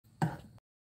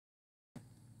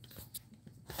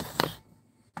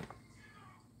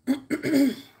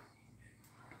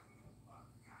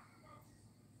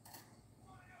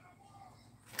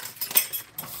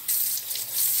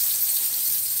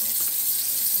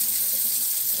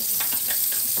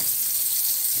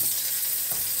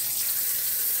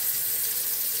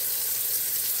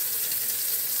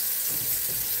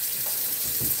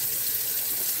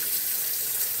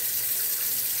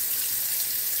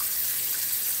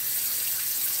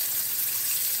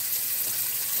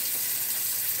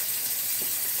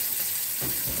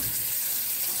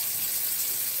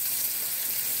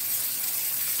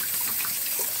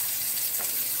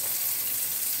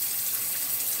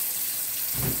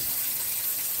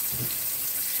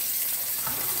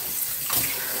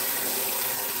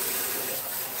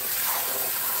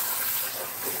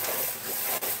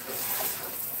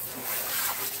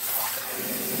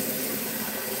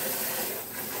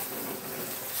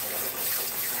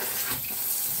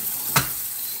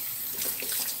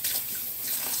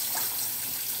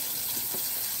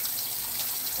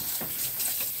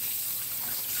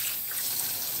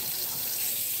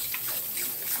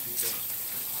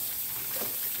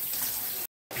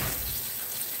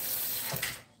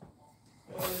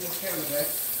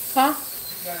Huh?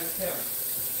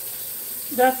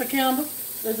 That's a candle.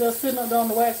 They're just sitting up there on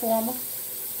the wax warmer.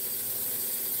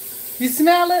 You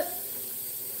smell it?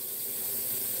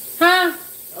 Huh?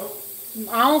 Nope.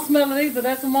 I don't smell it either.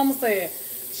 That's what Mama said.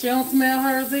 She don't smell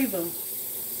hers either.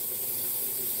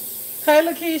 Hey,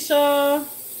 Lakeisha.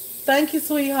 Thank you,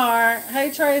 sweetheart.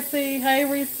 Hey, Tracy. Hey,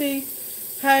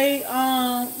 Reese. Hey,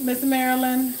 Miss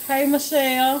Marilyn. Hey,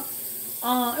 Michelle.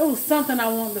 It was something I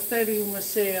wanted to say to you,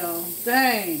 Michelle.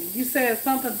 Dang, you said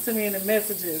something to me in the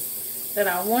messages that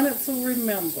I wanted to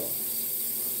remember.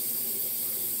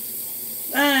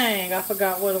 Dang, I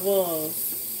forgot what it was.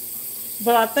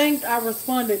 But I think I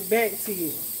responded back to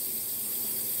you.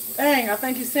 Dang, I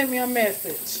think you sent me a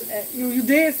message. You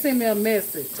did send me a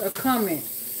message, a comment.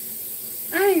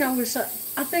 Dang, I wish I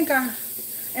think I,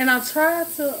 and I tried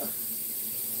to,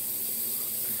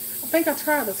 I think I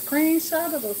tried to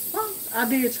screenshot it or something. I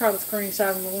did try to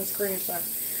screenshot it, one screenshot.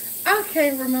 I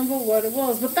can't remember what it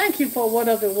was, but thank you for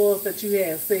whatever it was that you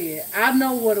had said. I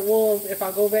know what it was if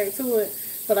I go back to it,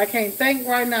 but I can't think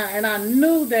right now. And I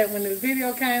knew that when the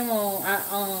video came on,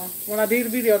 when I did the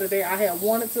video today, I had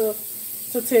wanted to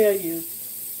tell you,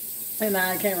 and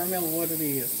I can't remember what it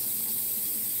is.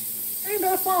 Ain't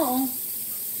that song?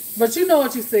 But you know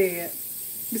what you said.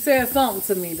 You said something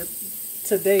to me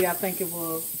today. I think it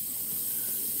was.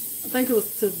 I think it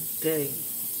was today.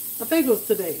 I think it was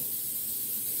today.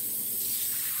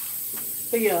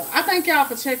 But yeah, I thank y'all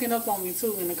for checking up on me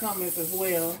too in the comments as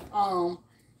well.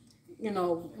 You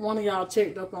know, one of y'all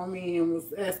checked up on me and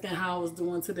was asking how I was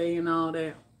doing today and all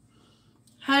that.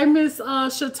 Hey, Miss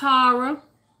Shatara.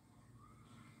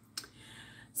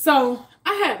 So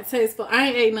I had a taste for. I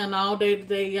ain't ate nothing all day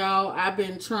today, y'all. I've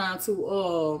been trying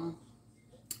to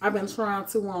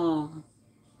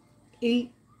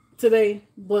eat today,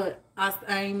 but I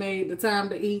ain't made the time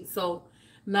to eat. So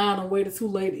now I'm waited too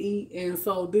late to eat, and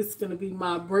so this is gonna be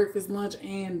my breakfast, lunch,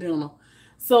 and dinner.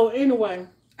 So anyway,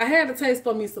 I had a taste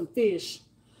for me some fish,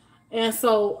 and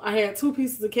so I had 2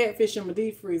 pieces of catfish in my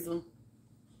deep freezer.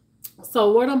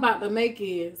 So what I'm about to make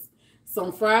is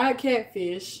some fried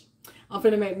catfish. I'm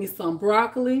finna make me some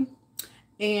broccoli.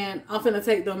 And I'm finna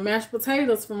take the mashed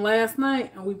potatoes from last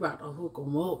night. And we about to hook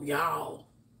them up, y'all.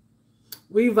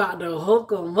 We about to hook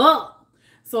them up.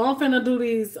 So I'm finna do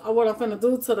these. What I'm finna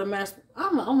do to the mashed.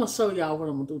 I'm gonna show y'all what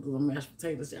I'm gonna do to the mashed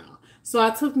potatoes, y'all. So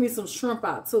I took me some shrimp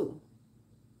out too.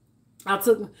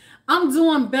 I'm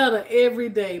doing better every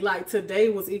day. Like today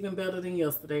was even better than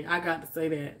yesterday. I got to say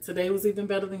that. Today was even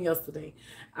better than yesterday.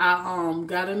 I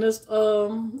got in this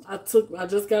I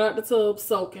just got out the tub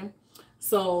soaking.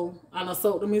 So I done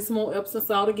soaked me some more Epsom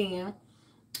salt again.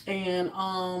 And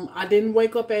I didn't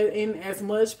wake up in as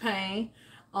much pain.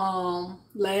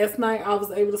 Last night I was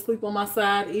able to sleep on my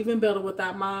side even better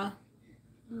without my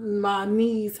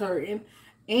knees hurting.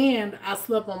 And I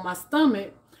slept on my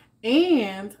stomach.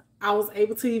 And I was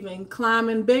able to even climb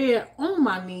in bed on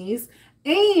my knees.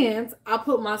 And I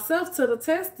put myself to the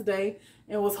test today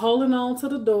and was holding on to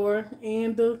the door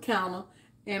and the counter.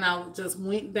 And I just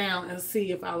went down and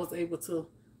see if I was able to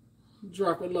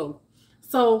drop it low.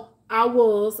 So I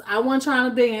wasn't trying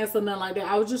to dance or nothing like that.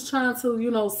 I was just trying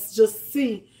to, just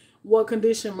see what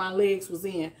condition my legs was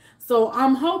in. So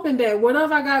I'm hoping that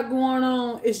whatever I got going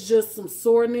on is just some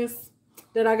soreness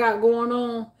that I got going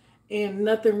on. And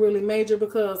nothing really major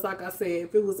because, like I said,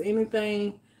 if it was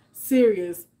anything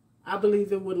serious, I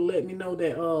believe it would have let me know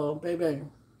that, baby,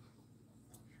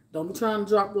 don't be trying to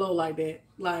drop low like that.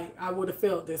 Like, I would have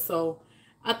felt this. So,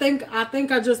 I think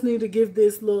I just need to give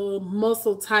this little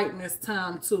muscle tightness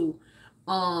time to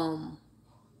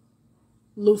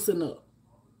loosen up.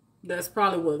 That's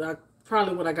probably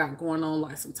what I got going on,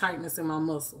 like some tightness in my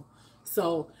muscle.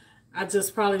 So, I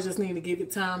probably just need to give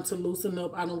it time to loosen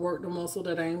up. I done worked the muscle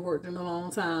that I ain't worked in a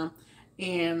long time.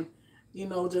 And,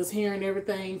 just hearing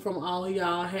everything from all of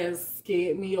y'all has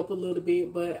scared me up a little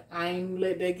bit. But I ain't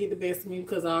let that get the best of me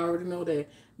because I already know that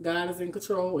God is in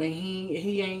control. And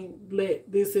he ain't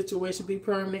let this situation be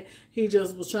permanent. He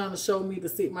just was trying to show me to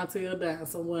sit my tail down.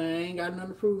 So I ain't got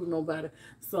nothing to prove to nobody.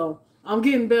 So I'm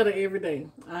getting better every day.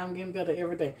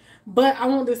 But I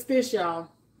want this fish, y'all.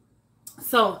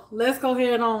 So let's go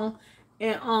ahead on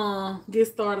and get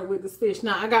started with this fish.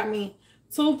 Now I got me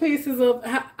 2 pieces of.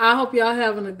 I hope y'all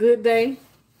having a good day.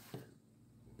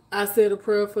 I said a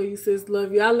prayer for you, sis.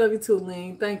 Love you. I love you too,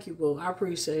 Lean. Thank you, boo. I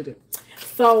appreciate it.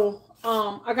 So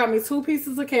I got me 2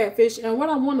 pieces of catfish, and what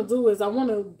I want to do is I want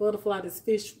to butterfly this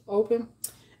fish open,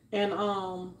 and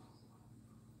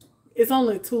it's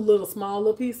only 2 little small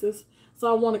little pieces,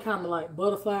 so I want to kind of like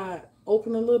butterfly it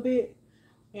open a little bit.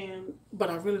 But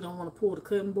I really don't want to pull the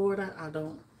cutting board out. I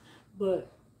don't. But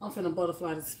I'm finna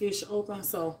butterfly this fish open.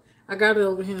 So I got it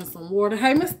over here in some water.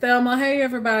 Hey, Miss Thelma. Hey,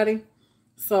 everybody.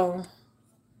 So,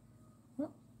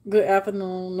 good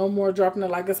afternoon. No more dropping it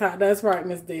like it's hot. That's right,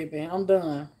 Miss Debbie. I'm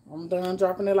done. I'm done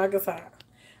dropping it like it's hot.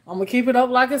 I'm gonna keep it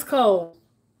up like it's cold.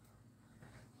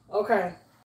 Okay.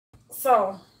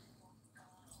 So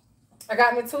I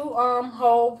got me 2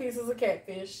 whole pieces of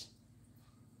catfish.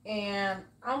 And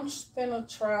I'm just gonna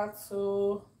try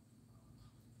to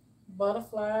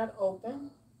butterfly it open.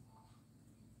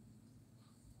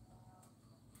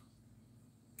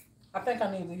 I think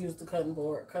I need to use the cutting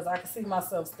board because I can see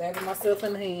myself stabbing myself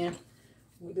in the hand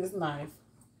with this knife.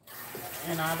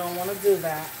 And I don't want to do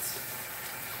that.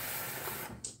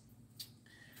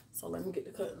 So let me get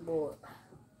the cutting board.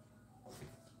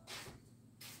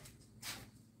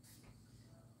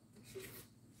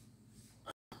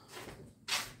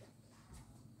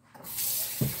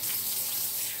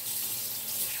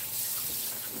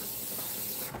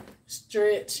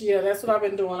 Stretch. Yeah, that's what I've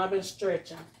been doing. I've been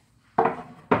stretching.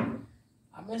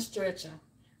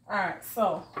 Alright,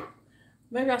 so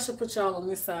maybe I should put y'all on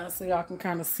this side so y'all can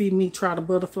kind of see me try to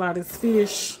butterfly this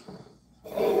fish.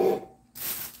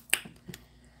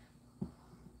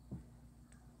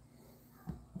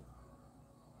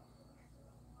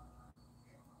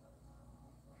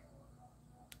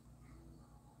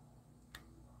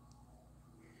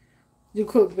 You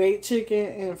cook baked chicken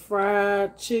and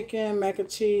fried chicken, mac and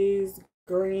cheese,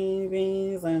 green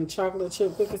beans, and chocolate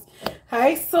chip cookies.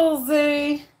 Hey,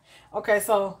 Susie. Okay,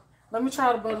 so let me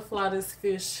try to butterfly this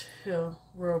fish here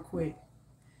real quick.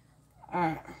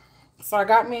 Alright. So I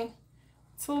got me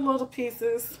 2 little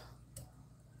pieces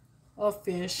of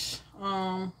fish.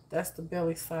 That's the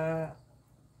belly side.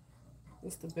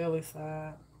 It's the belly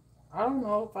side. I don't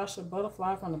know if I should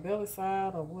butterfly from the belly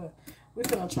side or what. We're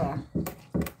gonna try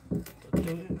to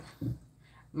do it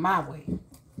my way.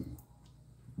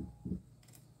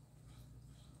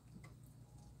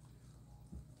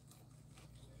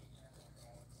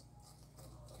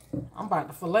 I'm about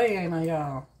to fillet, ain't I,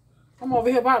 y'all? I'm over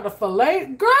here about to fillet.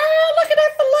 Girl, look at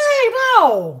that fillet,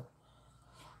 no.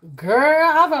 Girl,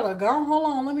 I better go. Hold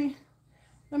on,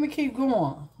 let me keep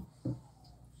going.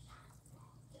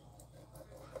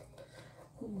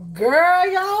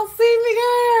 Girl, y'all see me,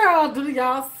 girl? Do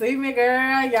y'all see me,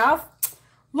 girl? Y'all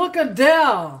look at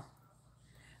that.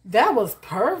 That was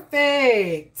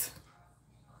perfect.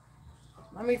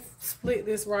 Let me split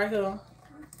this right here.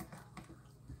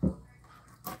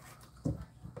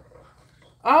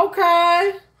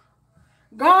 Okay.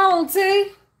 Go on,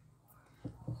 T.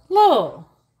 Look.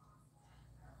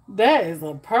 That is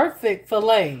a perfect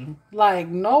fillet. Like,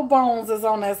 no bones is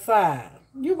on that side.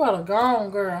 You better go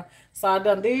on, girl. So I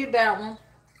done did that one.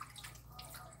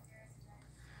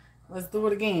 Let's do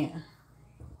it again.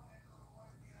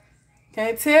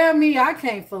 Can't tell me I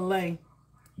can't fillet.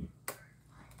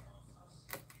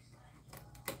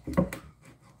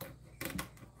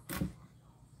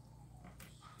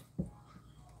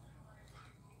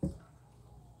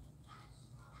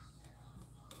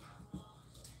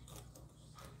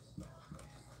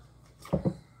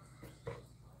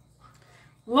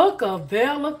 Look up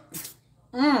there. Look.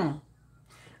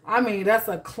 I mean, that's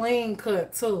a clean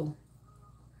cut, too.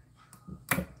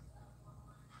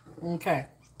 Okay.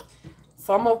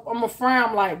 So I'm going to fry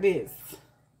them like this.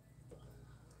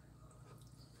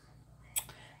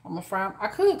 I'm going to fry them. I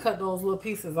could cut those little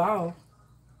pieces off.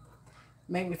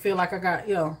 Make me feel like I got,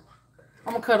 I'm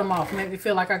going to cut them off. Make me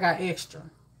feel like I got extra.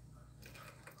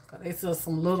 Because it's just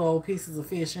some little old pieces of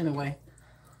fish anyway.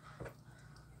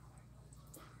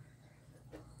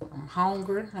 I'm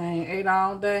hungry. I ain't ate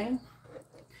all day.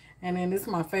 And then this is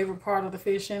my favorite part of the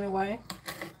fish anyway.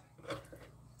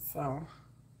 So,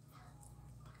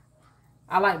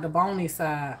 I like the bony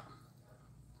side.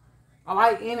 I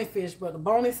like any fish, but the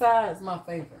bony side is my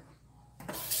favorite.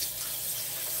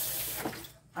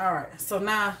 Alright, so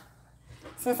now,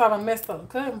 since I done messed up the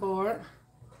cutting board,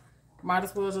 might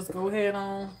as well just go ahead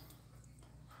on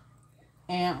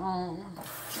and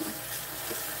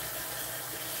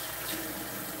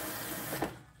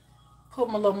put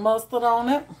my little mustard on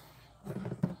it.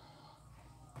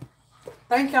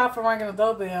 Thank y'all for ringing the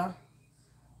doorbell.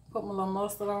 Put my little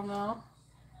mustard on there.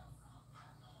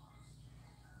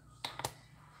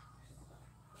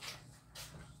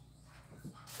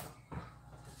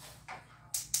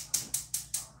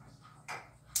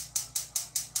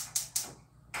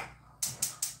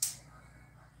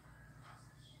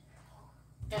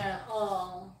 And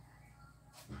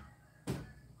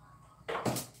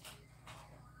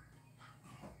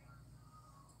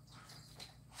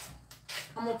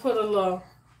I'm gonna put a little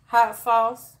hot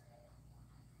sauce.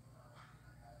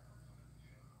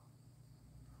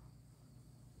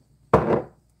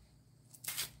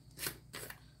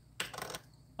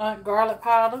 garlic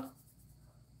powder,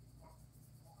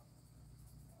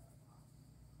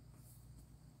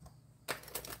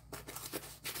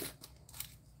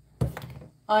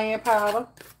 onion powder,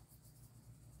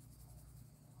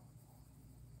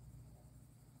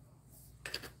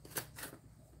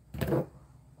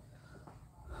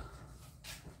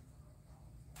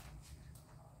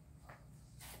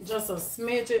 just a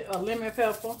smidget of lemon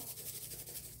pepper,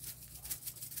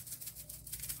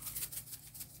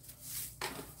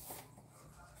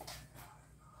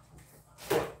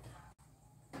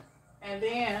 and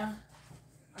then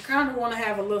I kind of want to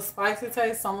have a little spicy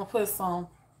taste, so I'm going to put some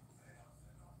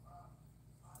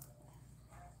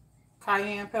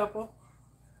cayenne pepper.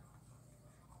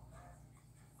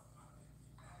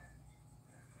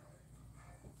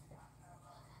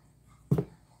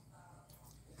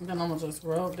 And then I'm going to just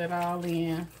rub that all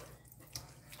in.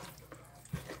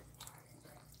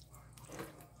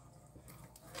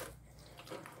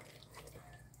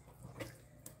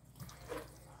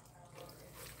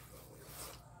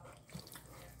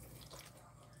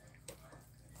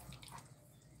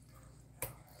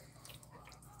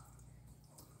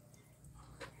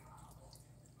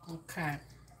 Okay.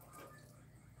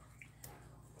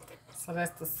 So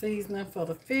that's the seasoning for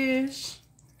the fish.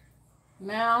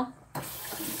 Now,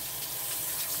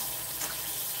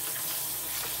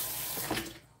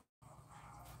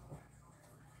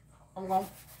 I'm going to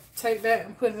take that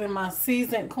and put it in my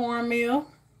seasoned cornmeal.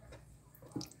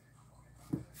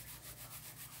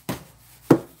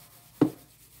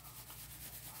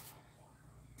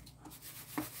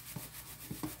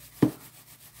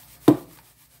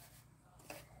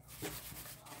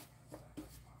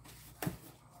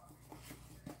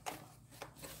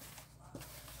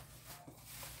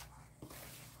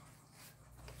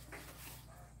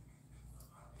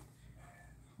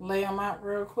 Lay them out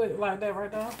real quick like that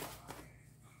right there.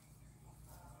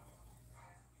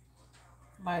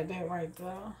 Like that right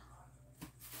there.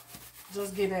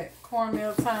 Just get that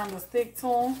cornmeal time to stick to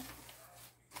them.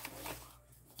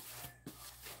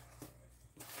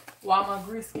 While my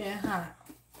grease getting hot.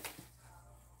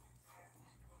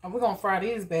 And we're going to fry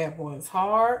these bad boys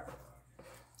hard.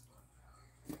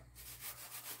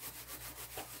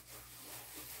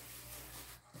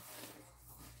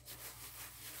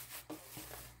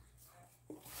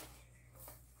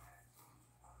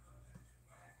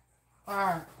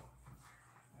 Alright.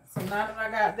 So now that I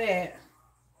got that,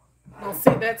 I'm going to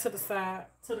set that to the side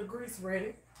till the grease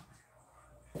ready.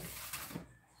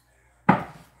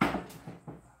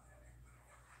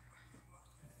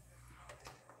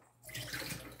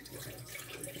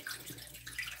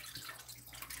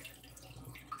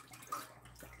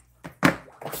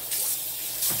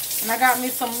 And I got me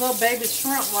some little baby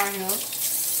shrimp right here.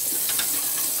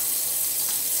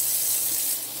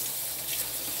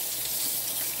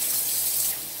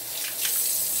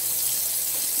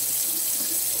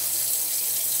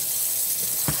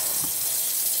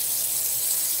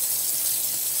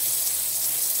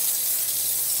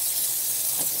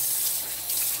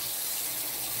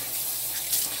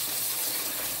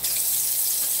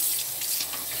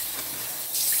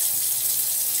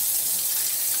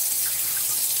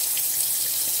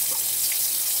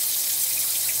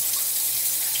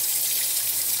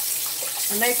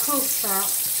 And they cook shrimp.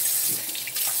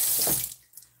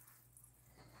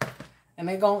 And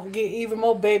they're going to get even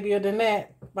more babyier than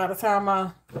that by the time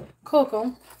I cook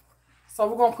them. So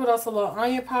we're going to put us a little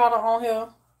onion powder on here.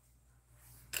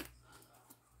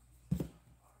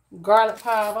 Garlic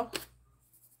powder.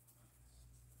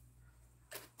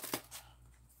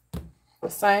 The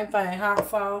same thing, hot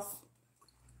sauce.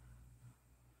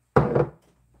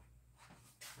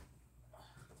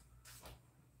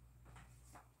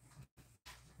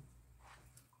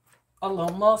 A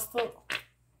little mustard.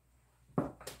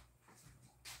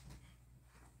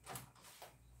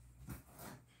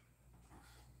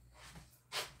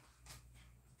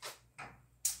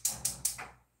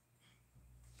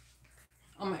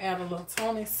 I'm going to add a little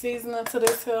Tony seasoning to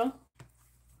this here.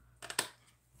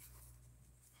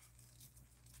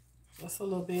 Just a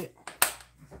little bit.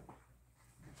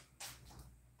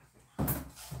 I'm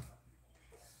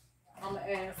going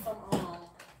to add some,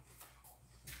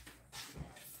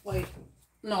 wait.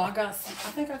 No, I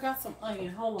think I got some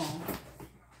onion. Hold on.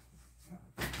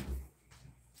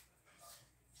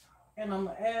 And I'm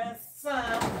going to add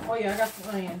some, oh yeah, I got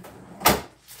some onion.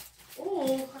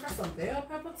 Ooh, I got some bell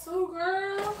pepper too,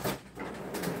 girl.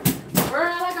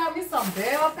 Girl, I got me some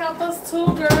bell peppers too,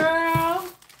 girl.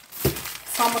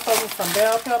 So I'm going to throw me some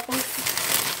bell peppers.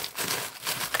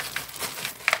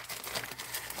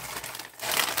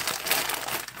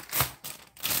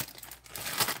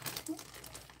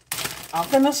 I'm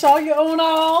finna show you, Uno.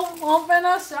 I'm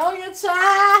finna show you,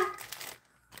 child.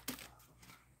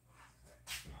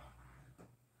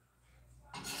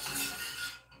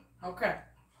 Okay.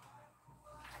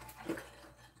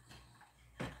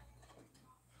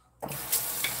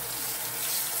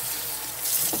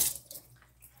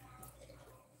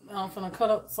 Now I'm finna cut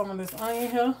up some of this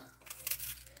onion here.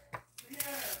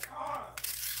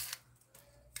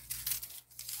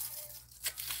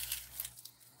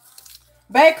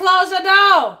 Babe, close your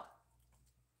door.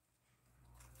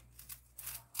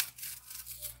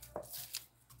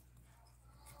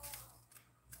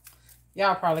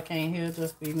 Y'all probably can't hear,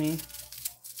 just be me.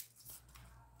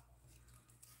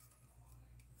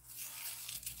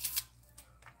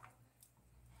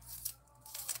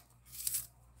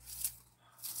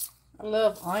 I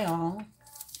love onion.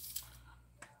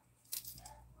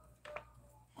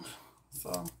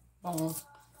 So, I'm gonna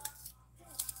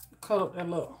cut up that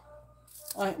little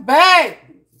onion. Babe!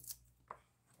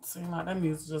 Seems like that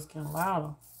music just getting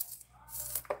louder.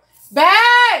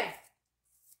 Babe!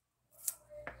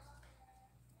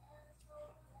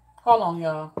 Hold on,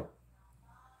 y'all.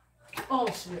 Oh,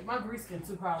 shit. My grease getting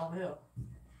too hot on here.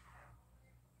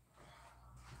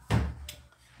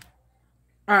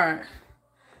 Alright.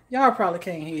 Y'all probably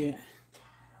can't hear it.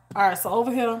 Alright, so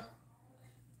over here,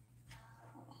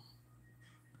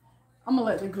 I'm gonna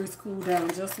let the grease cool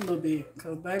down just a little bit.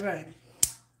 Because, baby, I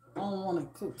don't want to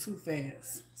cook too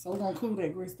fast. So we're gonna cool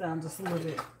that grease down just a little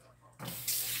bit.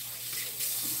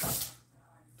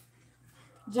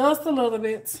 Just a little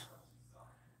bit.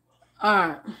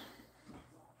 Alright.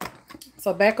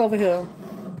 So back over here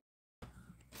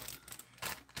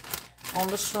on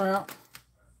the shrimp.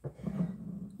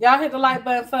 Y'all hit the like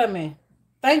button for me.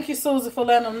 Thank you, Susie, for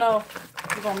letting them know.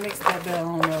 We're gonna mix that bell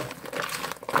on up.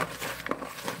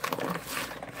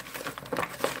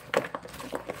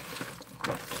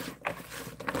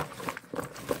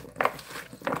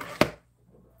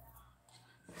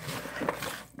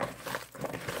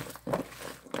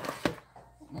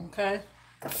 Okay.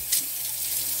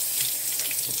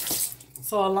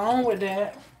 So along with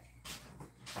that,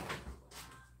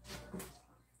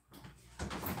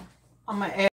 I'm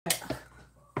gonna add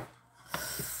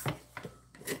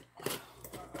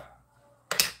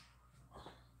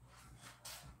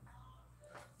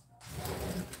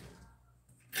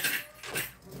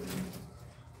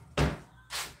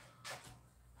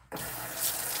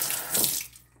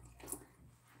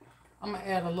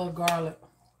a little garlic.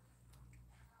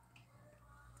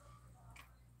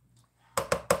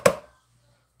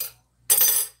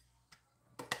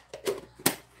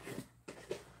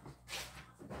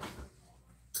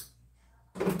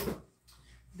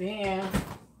 Then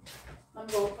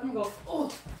let me go.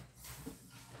 Oh.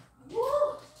 Woo.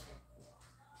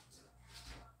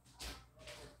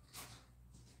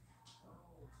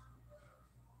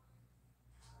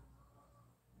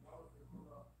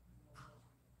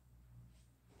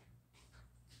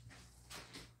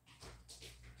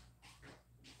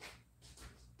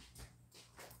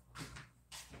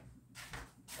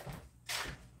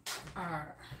 All right.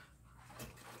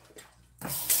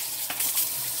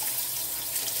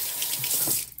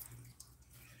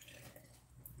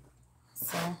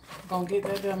 So I'm gonna get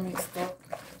that there mixed up.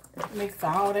 Mix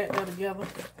all that there together.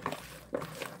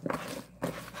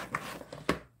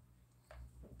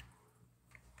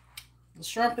 The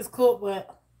shrimp is cooked,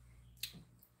 but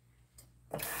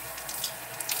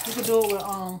you can do it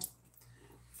with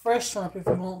fresh shrimp if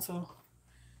you want to.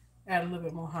 Add a little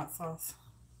bit more hot sauce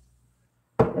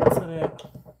to that.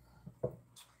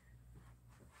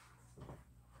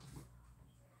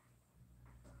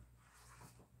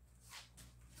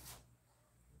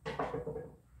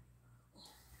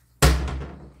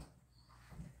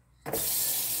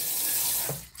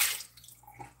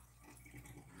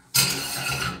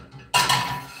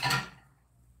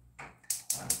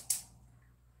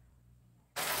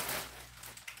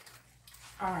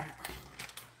 All right.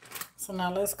 So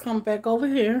now let's come back over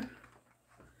here.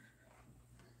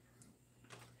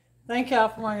 Thank y'all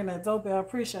for ringing that doorbell. I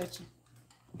appreciate you.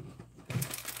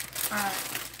 All right.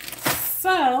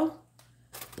 So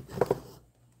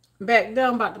back there,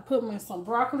 I'm about to put me some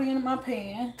broccoli in my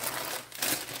pan.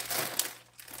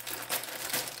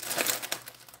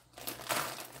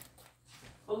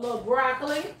 A little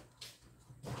broccoli.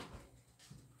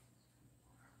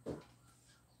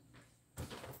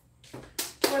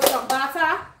 With some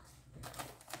butter.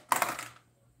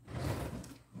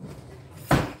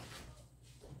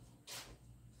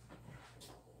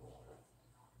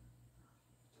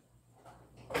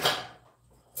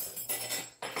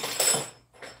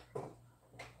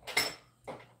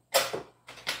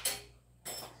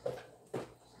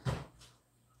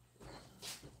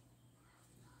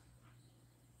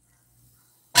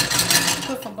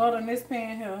 put some butter in this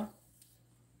pan here.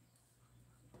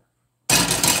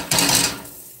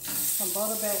 Some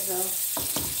butter back there.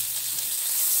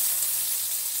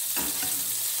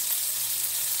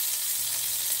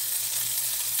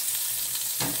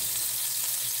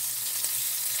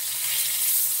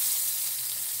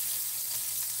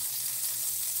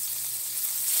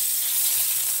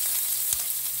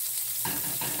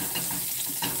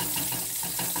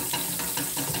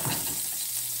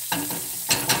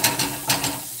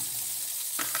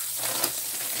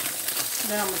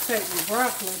 Now I'm going to take my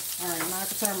broccoli. Alright, now I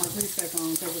can turn my grease back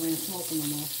on because it ain't smoking no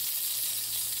more.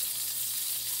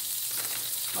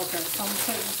 Okay, so I'm going to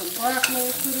take some broccoli,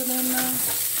 put it in there.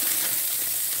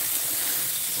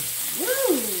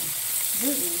 Woo!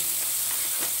 Goodness.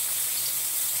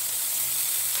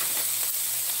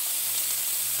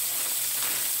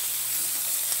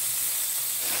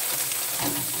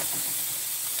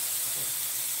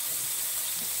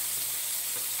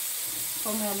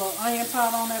 Put me a little onion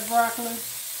powder on that broccoli.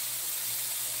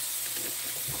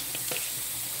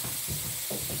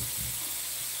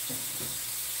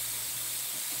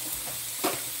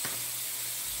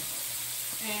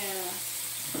 And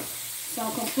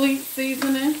some complete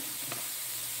seasoning.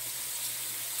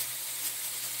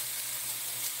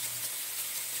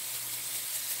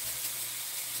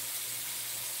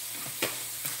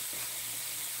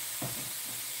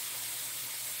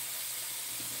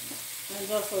 And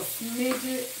just a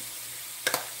smidget.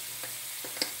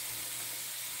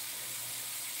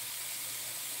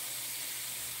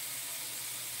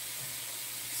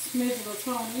 Smidget of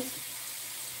Tony's.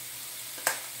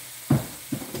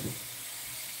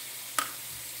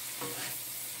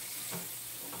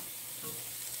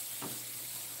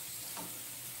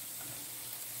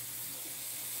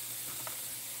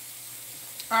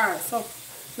 Alright, so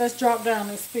let's drop down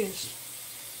this fish.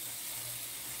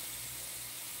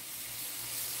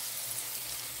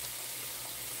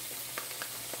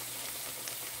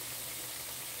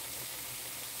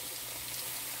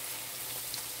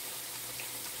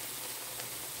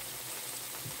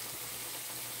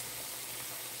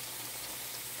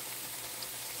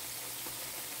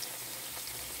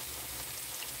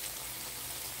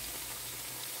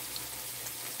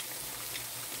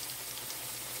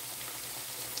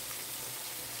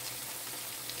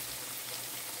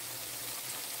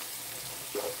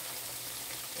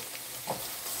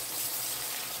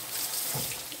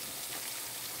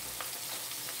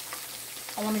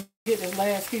 I want to get this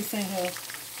last piece in here.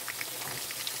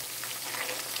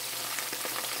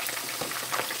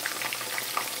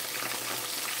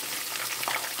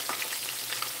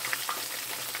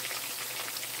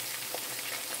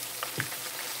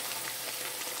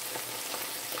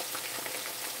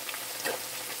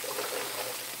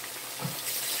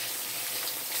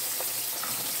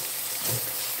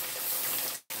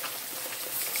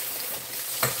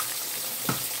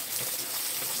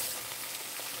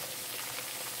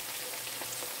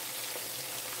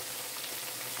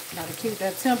 Gotta keep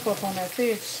that temp up on that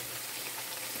fish.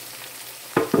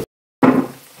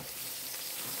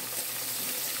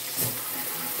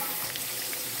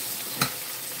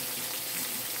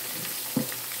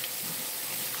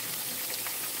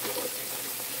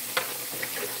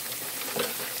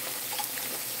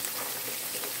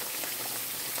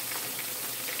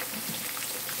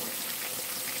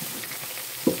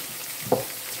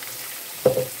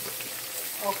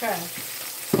 Okay,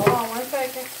 hold on 1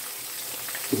 second.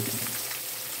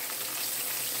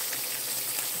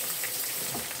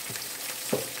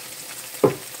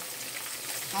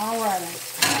 All right.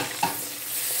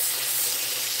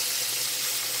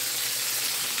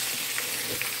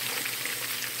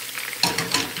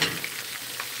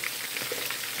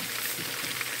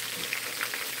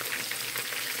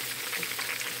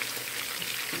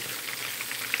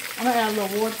 I'm gonna add a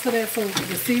little water to that so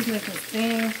the seasoning can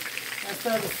steam.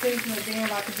 Instead of the seasoning being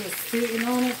like it's just sitting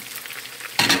on it,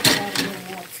 add a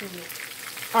little water to it.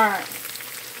 All right.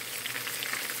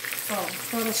 So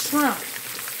for the shrimp.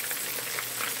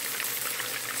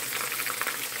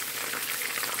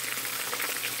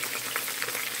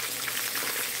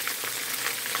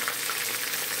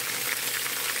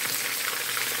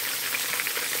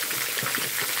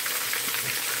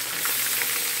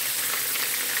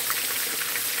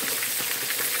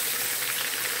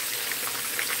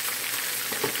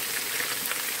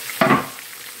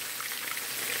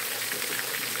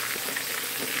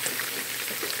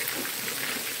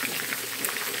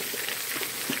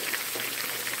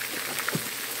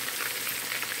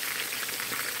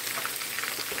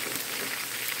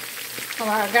 All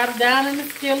right, I got it down in the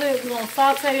skillet. We're going to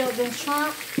saute up them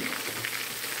shrimp.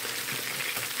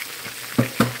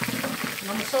 And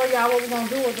I'm going to show y'all what we're gonna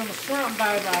do with them shrimp,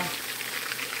 baby.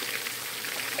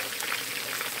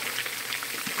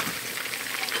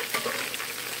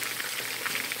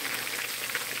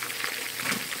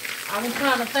 I've been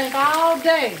trying to think all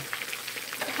day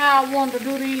how I wanted to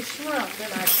do these shrimp.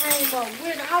 Then I came up with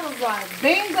it. I was like,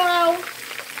 bingo,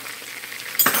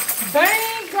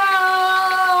 bingo,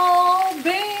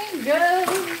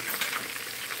 bingo.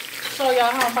 Show y'all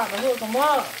how I'm about to hook them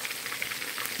up.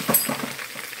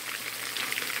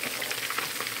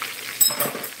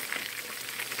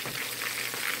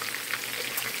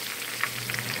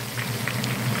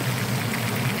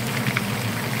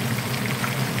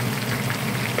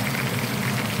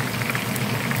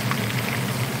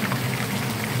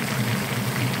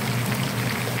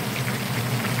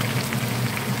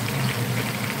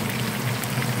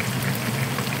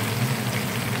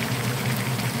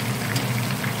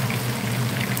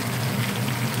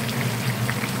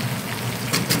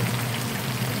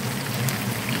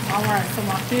 Alright, so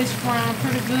my fish frying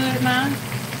pretty good now. You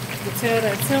can tell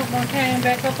that tilt one came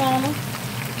back up on them.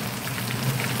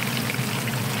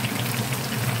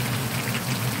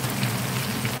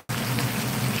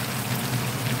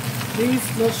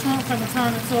 These little shrimp gonna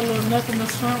turn into a little nothing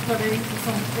but shrimp because they eat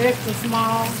some extra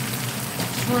small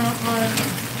shrimp on it.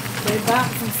 They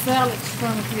bought some salad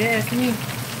shrimp if you ask me.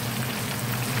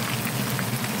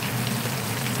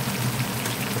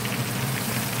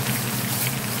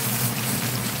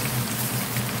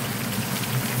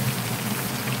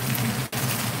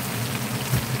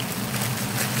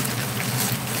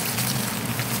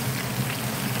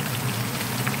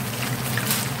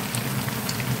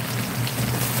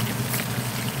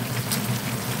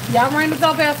 Y'all ring the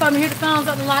doorbell for me, hit the thumbs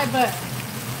up, the like button.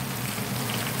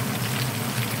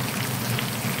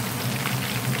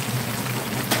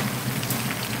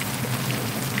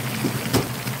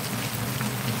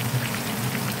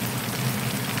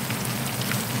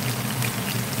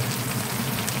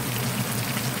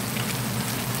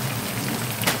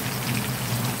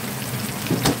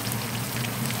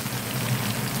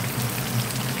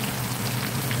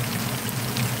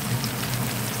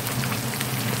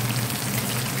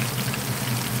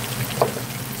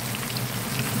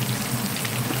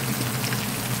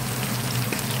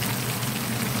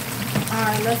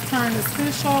 Alright, let's turn this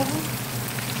fish over.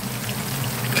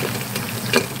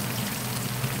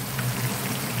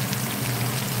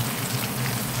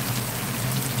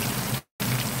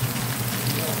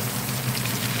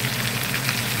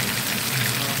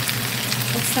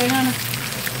 Let's say, honey.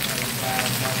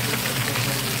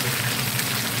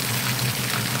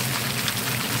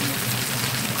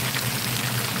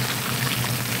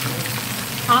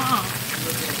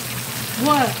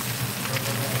 What?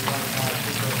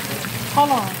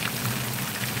 Hold on.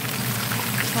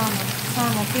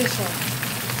 Turn my fish up.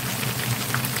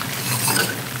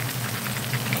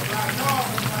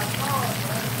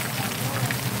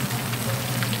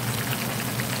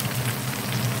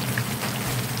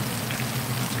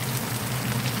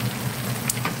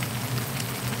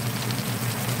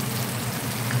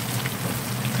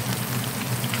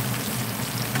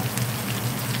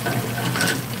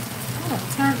 Oh,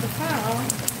 turn the fire off.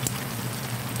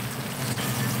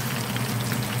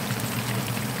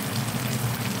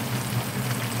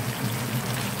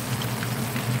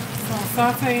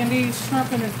 Sauteing these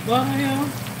shrimp in this butter here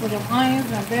with them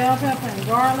onions and bell pepper and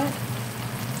garlic.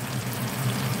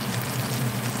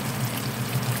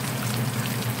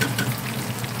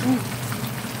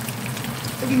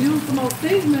 We can use some more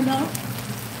seasoning though.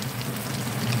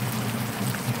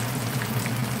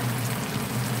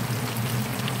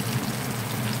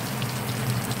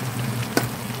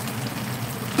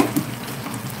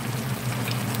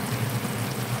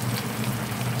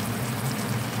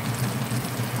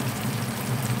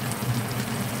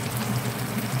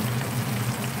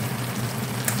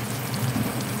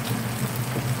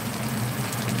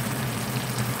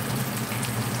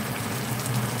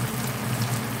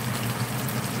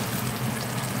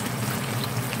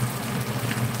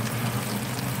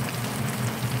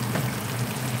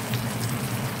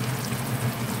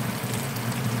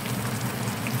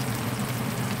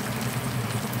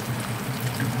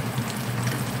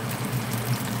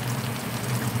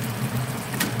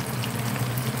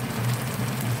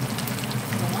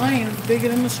 Onions bigger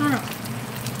than the shrimp.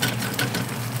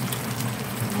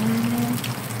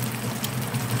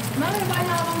 Now everybody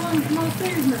have no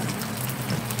seasoning.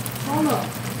 Hold up.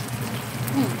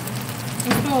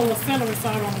 Let's throw a little celery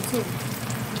salt on them too.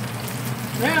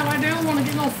 Yeah, like they don't want to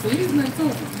get no seasoning to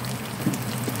them.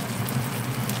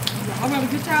 Y'all better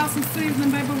get y'all some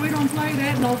seasoning, baby. We don't play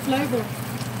that, no flavor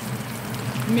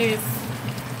mess.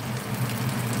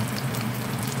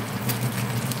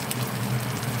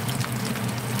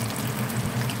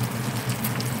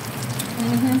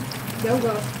 There we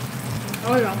go.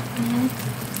 Oh yeah.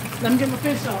 Let me get my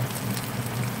fish off.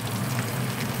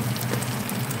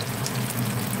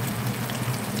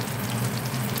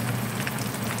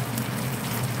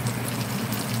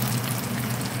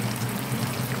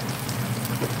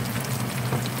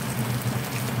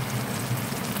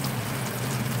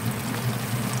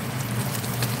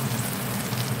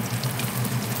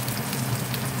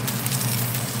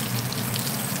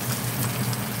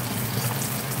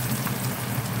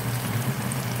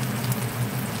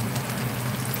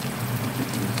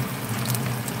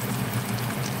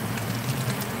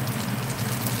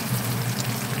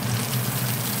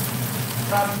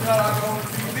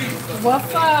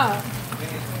 What's up?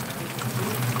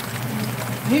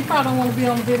 He probably don't want to be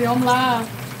on the video. I'm live.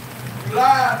 You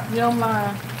live? Yeah, I'm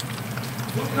live.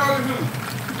 Who you talking to?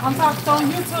 I'm talking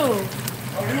on YouTube.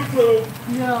 On YouTube?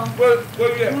 Yeah.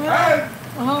 Where you at? Hey!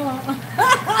 Hold on.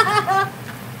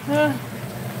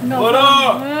 No, what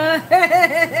up?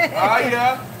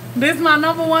 Yeah. This is my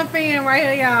 #1 fan right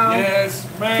here, y'all. Yes,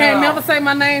 man. Can't never say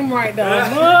my name right, though.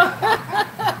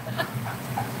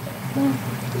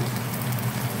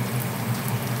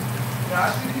 I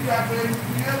see you got baby.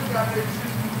 You got baby.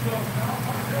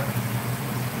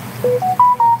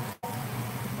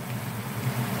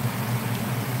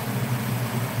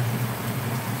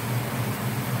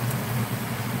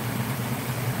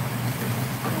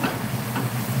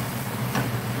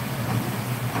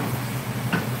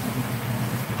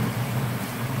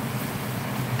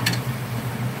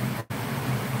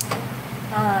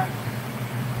 Alright.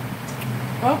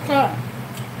 Okay.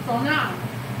 So now.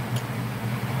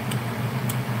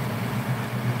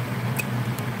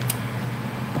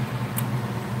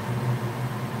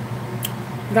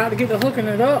 Got to get the hooking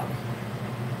it up.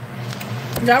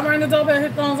 Y'all ring the doorbell,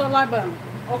 hit thumbs up, like button.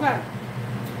 Okay.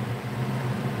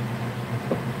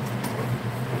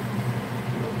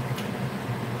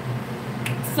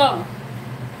 So.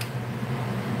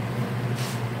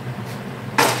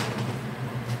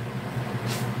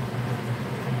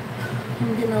 Let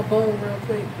me get my bowl real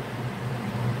quick.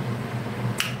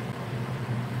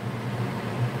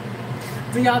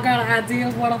 Do y'all got an idea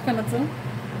of what I'm finna do?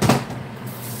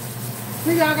 Do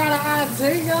y'all got an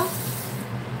idea?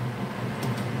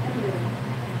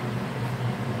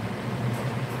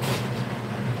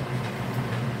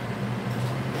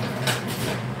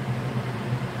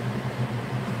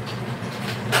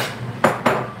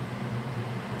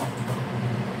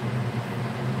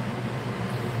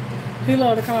 He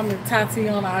love to call me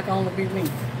Tatiana. I can only be me.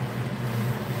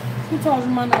 Who told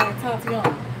you my name,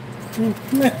 Tatiana?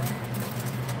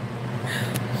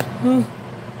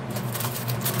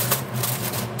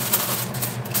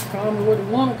 Call me what you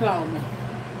want to call me.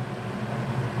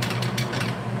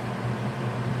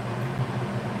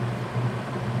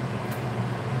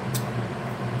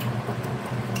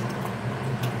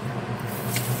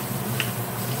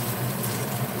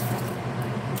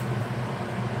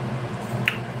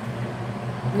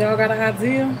 Y'all got an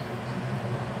idea?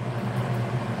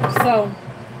 So,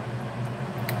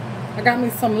 I got me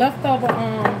some leftover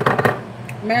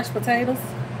mashed potatoes.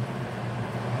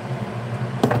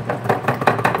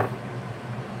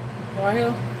 Right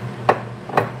here.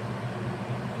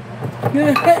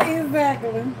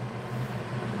 Exactly.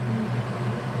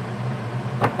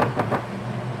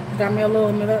 Got me a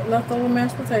little leftover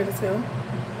mashed potatoes here.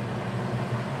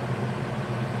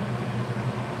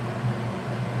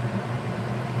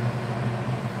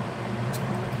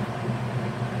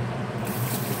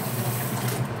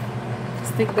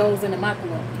 Stick those in the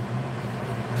microwave.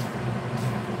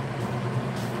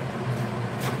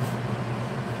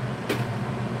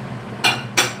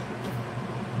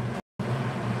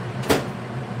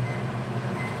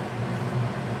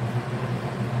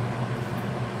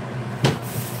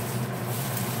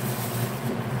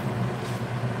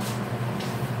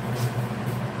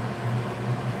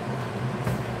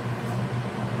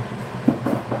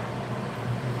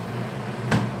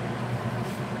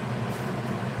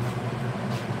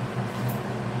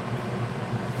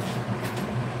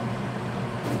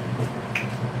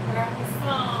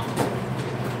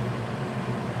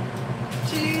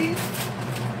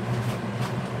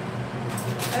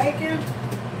 Bacon,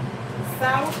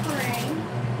 sour cream,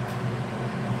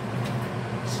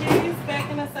 cheese,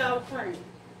 bacon, and sour cream.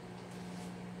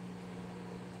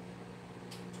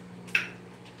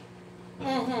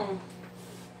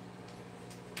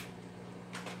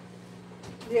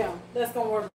 Yeah, that's gonna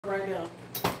work right there.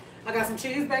 I got some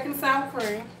cheese, bacon, and sour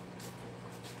cream.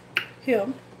 Here.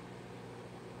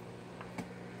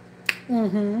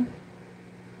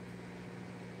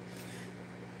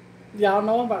 Y'all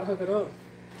know I'm about to hook it up.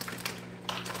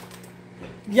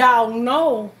 Y'all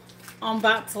know I'm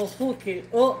about to hook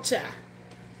it up, child.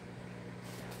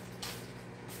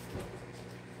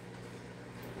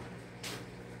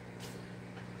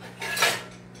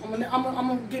 I'm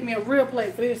gonna get me a real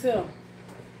plate for this here.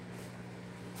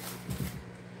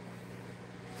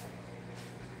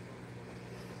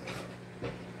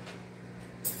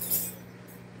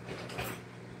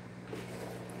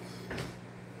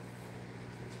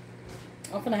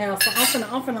 I'm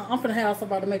finna have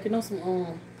somebody making us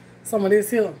some of this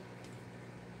here.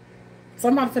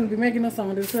 Somebody finna be making us some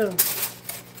of this here.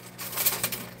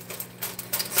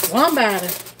 Somebody.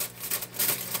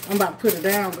 I'm about to put it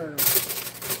down, girl.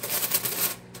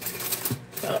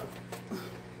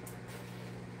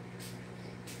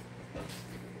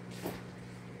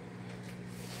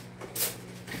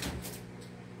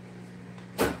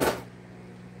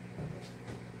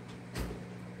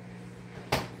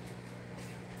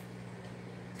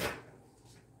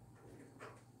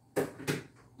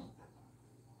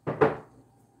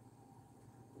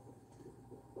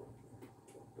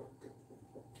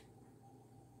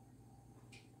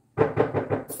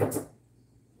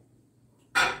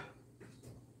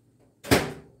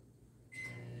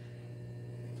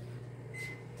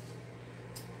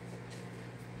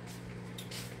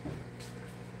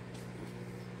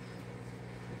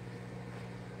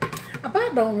 I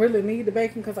about don't really need the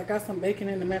bacon because I got some bacon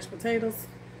in the mashed potatoes.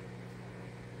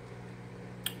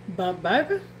 But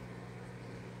baby,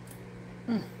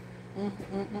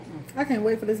 I can't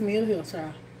wait for this meal here,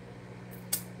 child.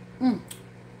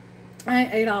 I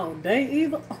ain't ate all day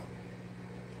either.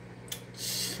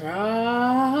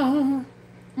 Child.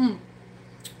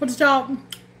 What y'all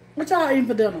eating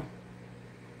for dinner?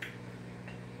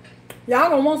 Y'all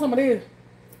gonna want some of this.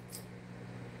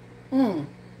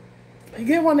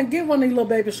 Get one of these little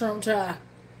baby shrimp, child.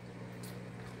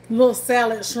 Little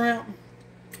salad shrimp.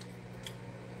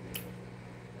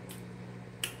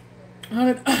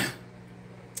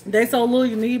 They so little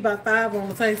you need about 5 on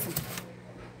the table.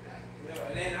 Yeah,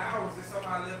 and then ours, if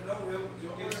somebody left over,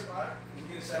 you'll get a shot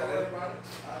of everybody.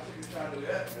 I think you're trying to do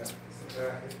that.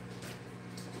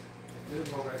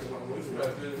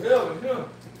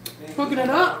 Cooking it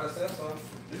up.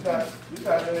 You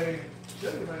got a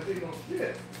sugar man thing on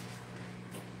shit.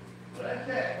 That's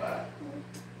that, right?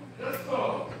 Just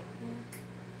so.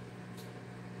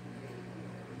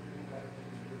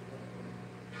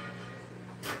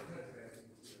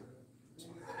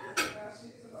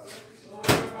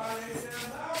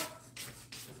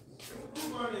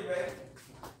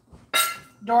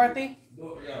 Dorothy?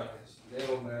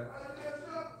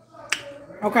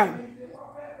 Okay.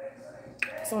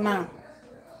 So now,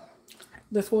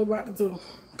 that's what we're about to do.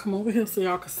 Come over here so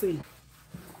y'all can see.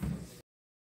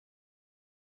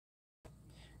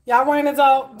 Y'all ring the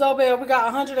doorbell. We got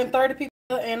 130 people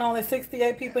and only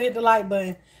 68 people hit the like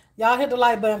button. Y'all hit the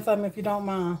like button for me if you don't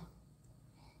mind.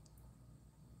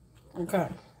 Okay.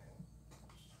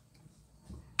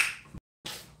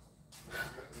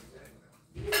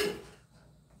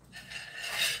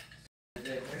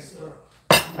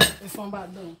 That's what I'm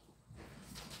about to do.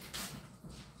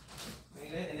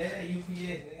 And that ain't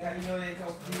UPS. How you know they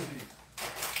come from UPS?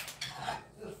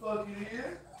 Just fuck you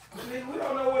here. Nigga, we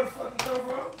don't know where the fuck you come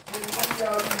from.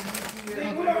 Nigga,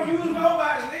 Nigga, we don't use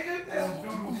nobody, nigga. That's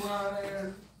Doodle Brown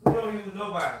ass. We don't use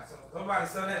nobody. Somebody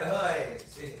sent that to her ass.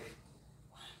 Shit.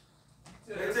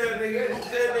 Tell the nigga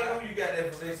who you got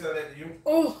that from. They sell that to you.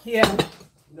 Oh, yeah.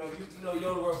 You know, you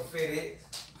don't work for FedEx.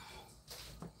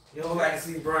 You don't like to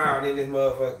see Brown in this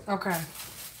motherfucker. Okay.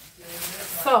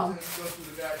 So.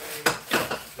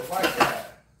 The white guy.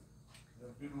 The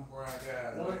Doodle Brown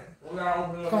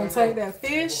guy. Gonna take that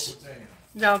fish.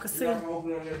 Y'all can see. Hold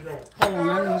on,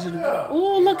 I need you to.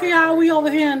 Oh, look at y'all. We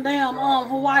over here in damn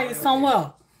Hawaii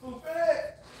somewhere.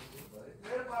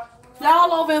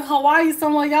 Y'all over in Hawaii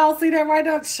somewhere. Y'all see that right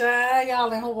there? Child,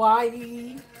 y'all in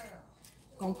Hawaii.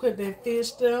 Gonna put that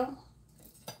fish there.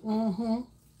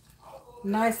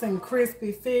 Nice and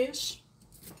crispy fish.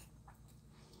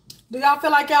 Do y'all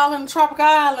feel like y'all in the tropical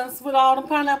islands with all them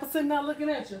pineapples sitting there looking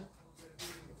at you?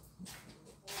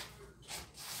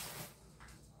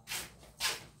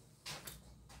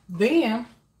 Then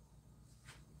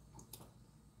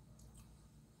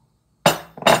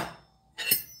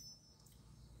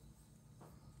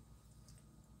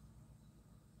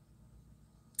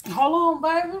hold on,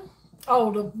 baby.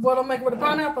 Oh, what I'm making with the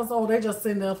pineapples? Oh, they just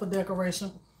sitting there for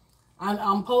decoration.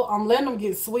 I'm letting them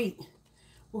get sweet.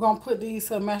 We're gonna put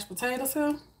these mashed potatoes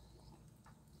here.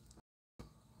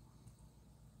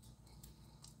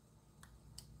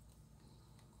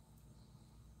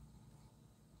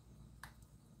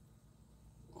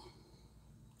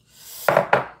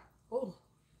 Oh,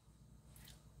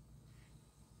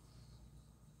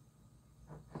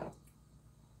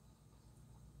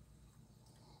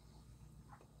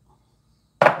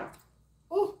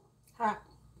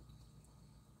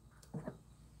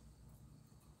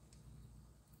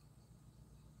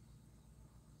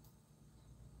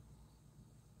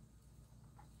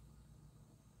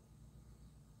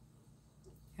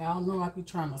 I don't know, I be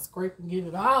trying to scrape and get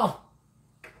it off.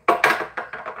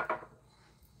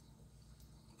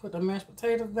 Put the mashed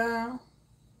potatoes down.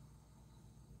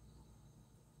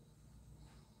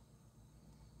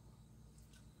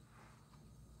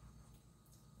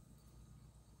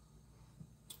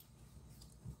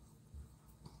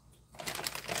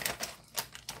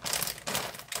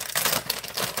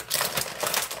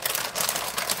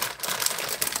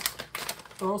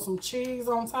 Throw some cheese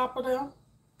on top of them.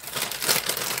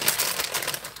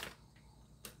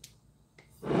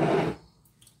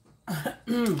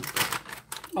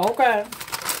 Okay.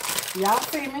 Y'all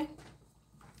see me?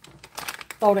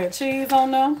 Throw that cheese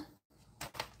on them.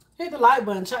 Hit the like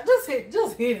button, child. Just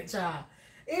hit it, child.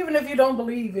 Even if you don't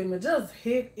believe in me, just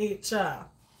hit it, child.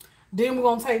 Then we're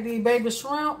gonna take these baby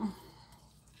shrimp.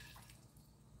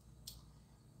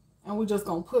 And we're just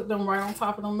gonna put them right on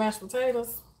top of them mashed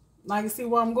potatoes. Now you see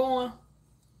where I'm going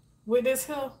with this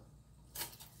here?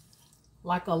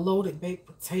 Like a loaded baked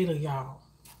potato, y'all.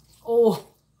 Oh,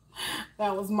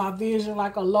 that was my vision,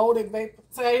 like a loaded baked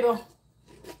potato.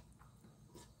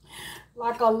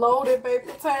 Like a loaded baked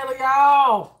potato,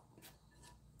 y'all.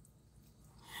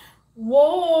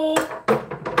 Whoa.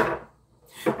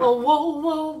 Oh, whoa,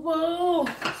 whoa, whoa.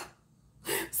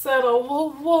 Said a whoa,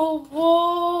 whoa,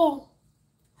 whoa.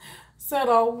 Said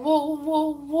a whoa,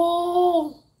 whoa,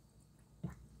 whoa.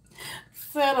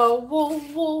 Said a whoa,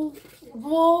 whoa,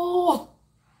 whoa.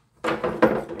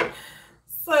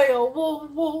 Say a whoa,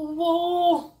 whoa,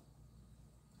 whoa.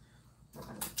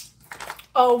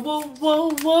 A whoa, whoa,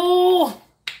 whoa.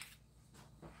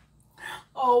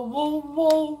 A whoa,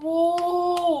 whoa,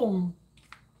 whoa.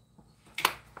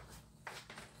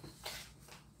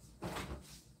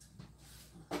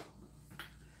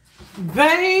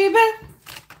 Baby,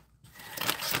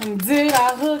 did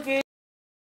I hook it?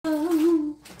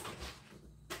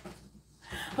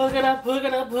 Hook it up, hook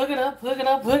it up, hook it up, hook it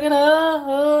up, hook it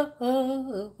up.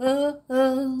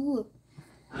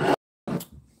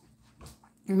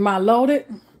 My loaded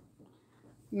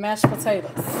mashed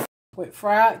potatoes with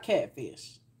fried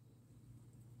catfish.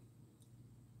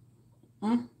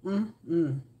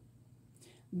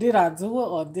 Did I do it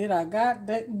or did I got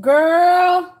that?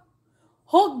 Girl,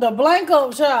 hook the blank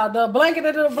up, child. The blanket,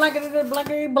 the blanket, the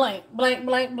blanket, blank, blank,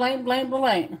 blank, blank, blank,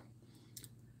 blank.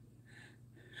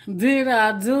 Did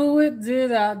I do it?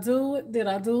 Did I do it? Did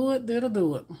I do it? Did I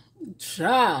do it?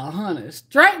 Child, honey,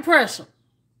 straight pressure.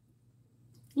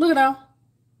 Look at that.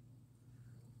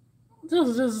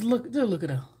 Just look at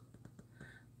that.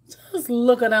 Just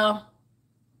look at that.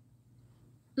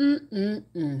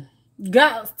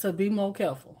 Got to be more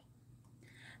careful.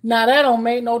 Now that don't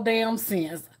make no damn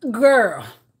sense. Girl.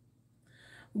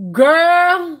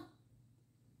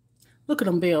 Look at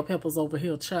them bell peppers over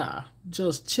here, child.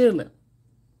 Just chilling.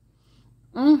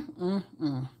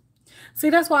 See,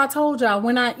 that's why I told y'all,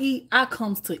 when I eat, I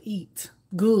comes to eat.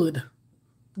 Good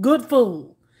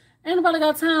food. Ain't nobody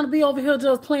got time to be over here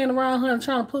just playing around, honey,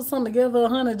 trying to put something together,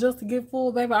 honey, just to get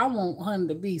full, baby. I want honey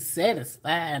to be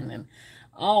satisfied and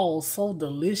all so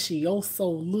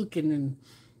delicioso looking and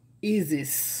easy.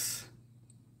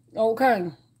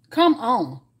 Okay, come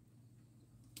on.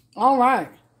 All right.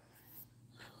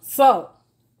 So,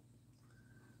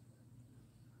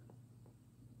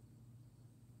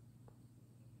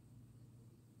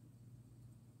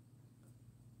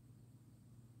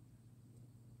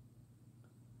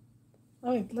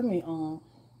 let me hold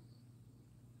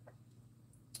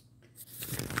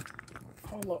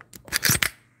up.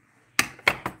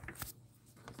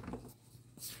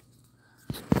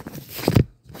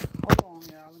 Hold on,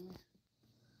 y'all.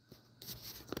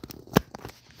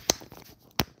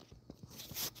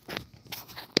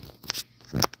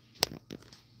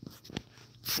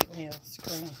 Let me a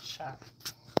screenshot.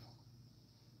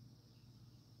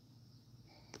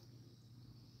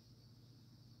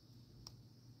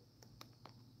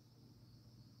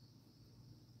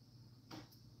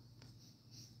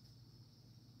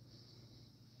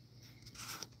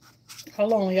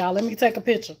 Hold on, y'all. Let me take a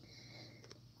picture.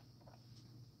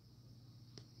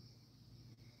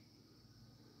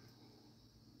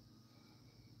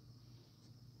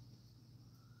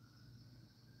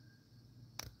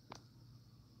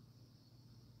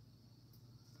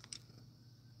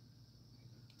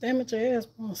 Damn it, your ass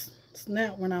won't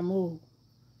snap when I move.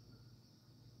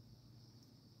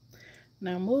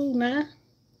 Now move now.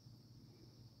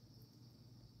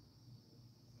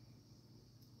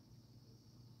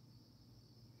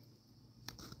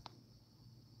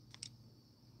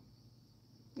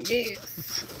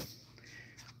 Yes.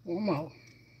 One more.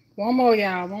 One more,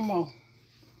 y'all. One more.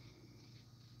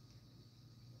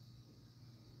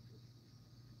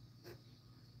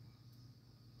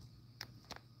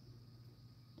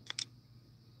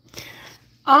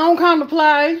 I don't come to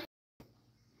play.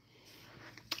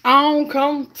 I don't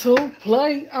come to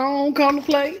play. I don't come to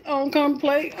play. I don't come to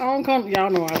play. I don't come. Y'all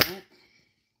know I don't.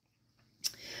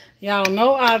 Y'all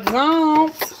know I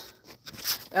don't.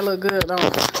 That look good, don't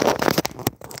it?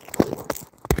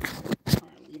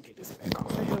 Alright, let me get this back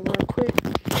off of here real quick.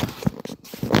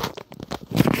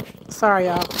 Sorry,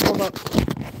 y'all. Hold up.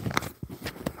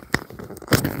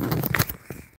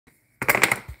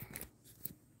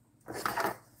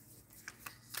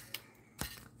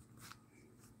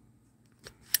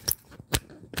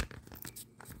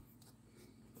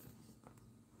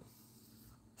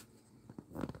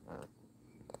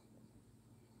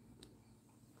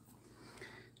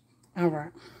 All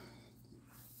right.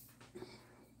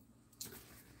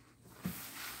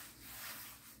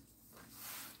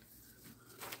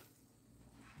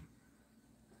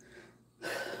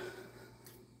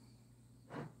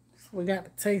 So we got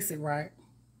to taste it right.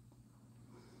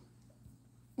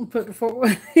 Put the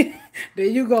fork. There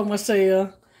you go,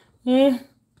 Michelle. Hmm.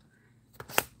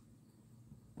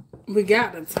 We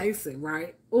got to taste it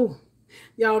right. Oh,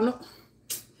 y'all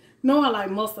know I like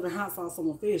mustard and hot sauce on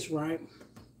my fish, right?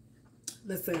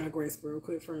 Let's say our grace real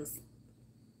quick first.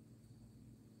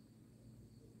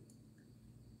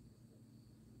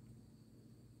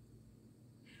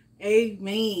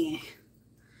 Amen.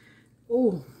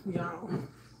 Oh, y'all.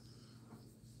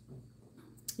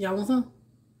 Y'all want some?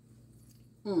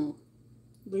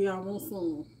 Do y'all want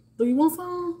some? Do you want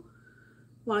some?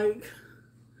 Like,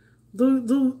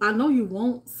 do I know you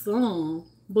want some,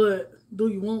 but do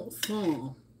you want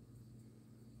some?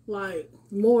 Like,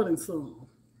 more than some?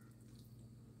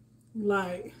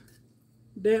 Like,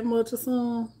 that much of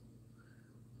some?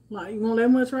 Like, you want that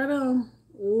much right now?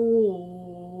 Oh.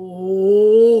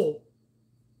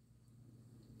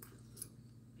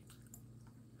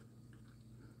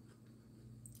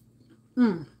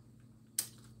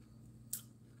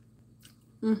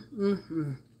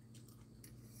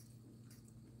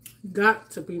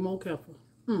 Got to be more careful.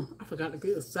 I forgot to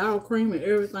get the sour cream and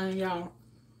everything, y'all.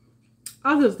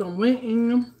 I just done went in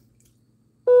them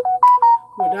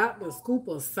without the scoop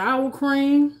of sour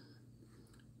cream.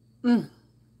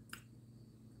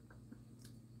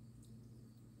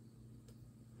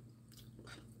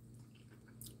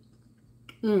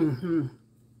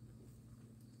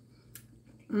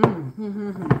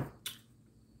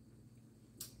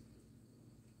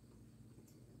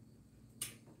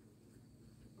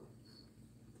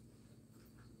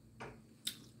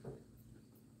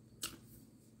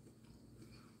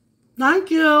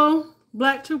 Thank you,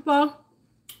 Black Trooper.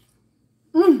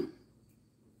 All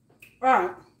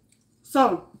right.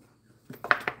 So,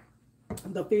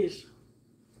 the fish.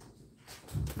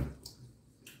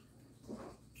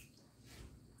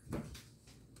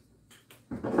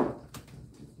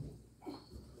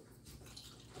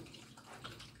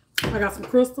 I got some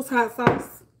Crystal's hot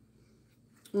sauce.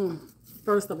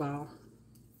 First of all,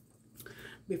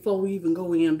 before we even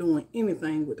go in doing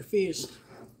anything with the fish,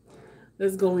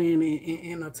 let's go in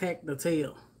and attack the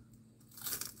tail.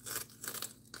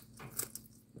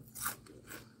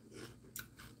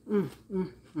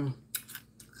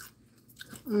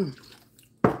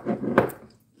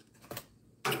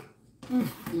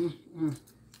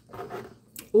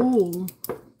 Ooh.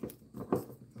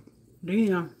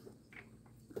 Damn.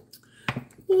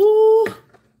 Ooh.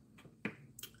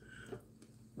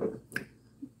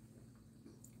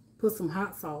 Put some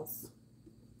hot sauce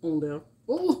on there.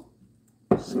 Ooh.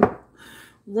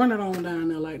 Run it on down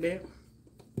there like that.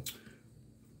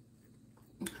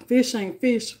 Fish ain't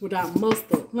fish without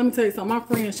mustard. Let me tell you something. My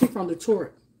friend, she from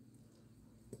Detroit.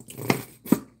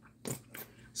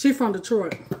 She from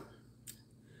Detroit.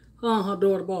 Her and her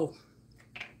daughter both.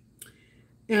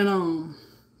 And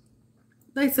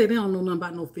they say they don't know nothing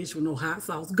about no fish with no hot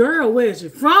sauce. Girl, where's you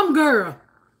from, girl?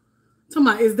 Talking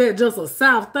about, is that just a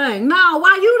South thing? No,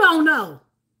 why you don't know?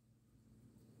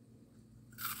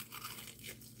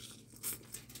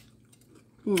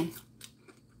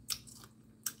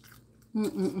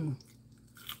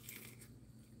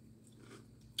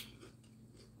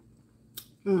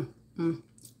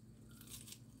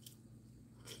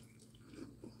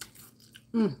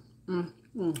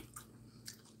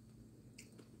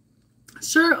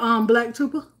 Sure, Black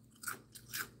Trooper.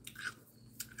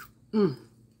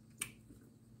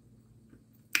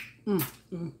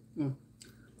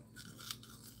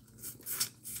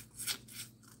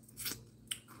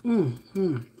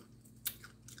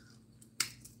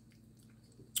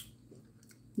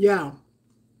 Yeah.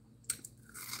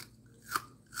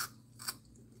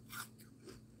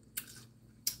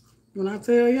 When I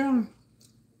tell y'all,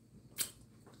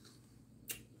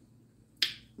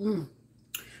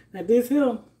 Now this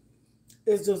here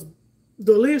is just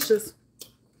delicious.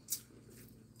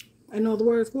 Ain't no other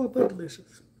words for it but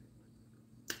delicious.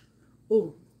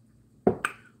 Oh,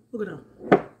 look at that.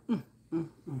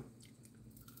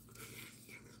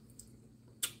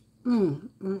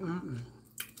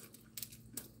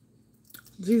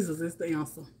 Jesus is the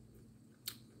answer.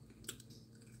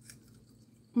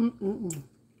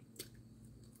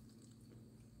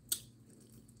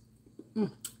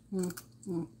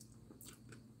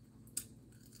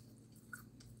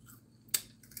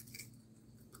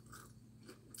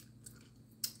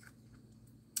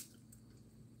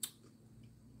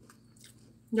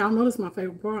 Y'all know this is my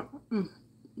favorite part.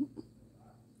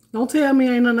 Don't tell me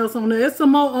ain't nothing else on there. There's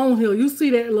some more on here. You see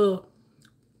that little...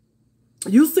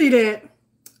 You see that.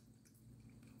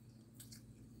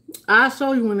 I'll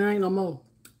show you when there ain't no more.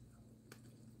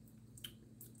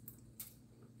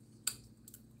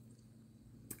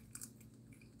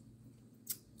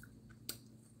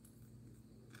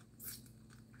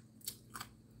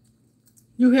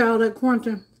 You hear all that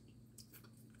crunching?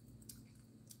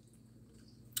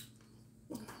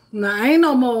 Now, ain't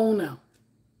no more on now.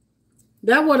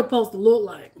 That's what it's supposed to look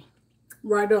like.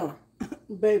 Right on.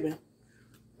 Baby.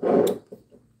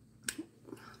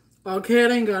 Okay,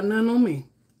 it ain't got nothing on me.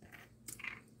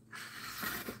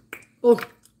 Oh.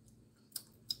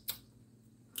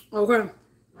 Okay.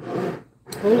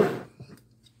 Hold on.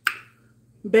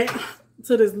 Back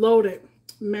to this loaded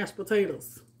mashed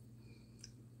potatoes.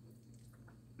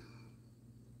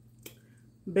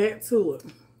 Back to it.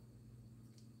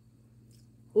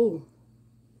 Ooh.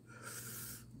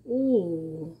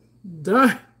 Ooh.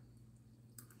 Done.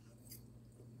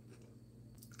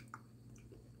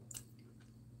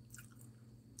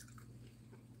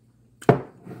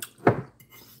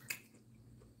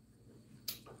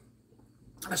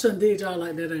 I shouldn't did y'all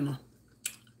like that, ain't I?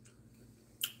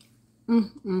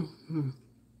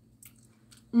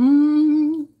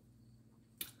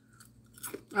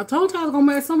 I told y'all I was gonna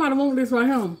make somebody want this right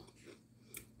here.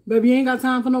 Baby, you ain't got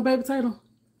time for no baked potato.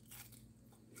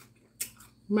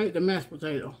 Make the mashed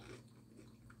potato.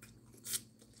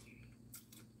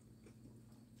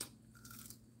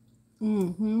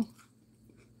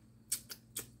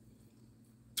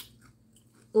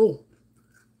 Oh,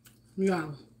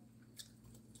 yeah.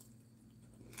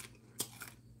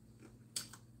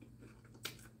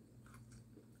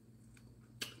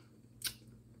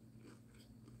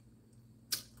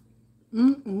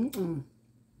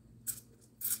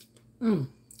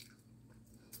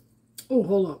 Oh,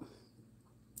 hold up.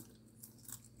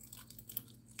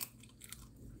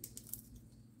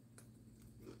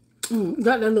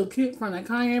 Got that little kick from that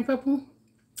cayenne pepper.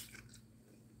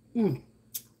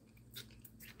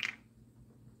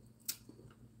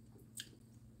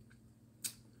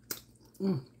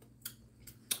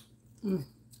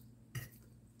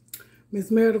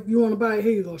 Miss Meredith, if you want to buy it,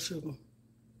 here you go, sugar.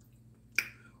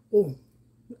 Oh,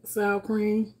 sour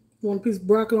cream. Want a piece of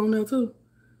broccoli on there too?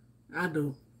 I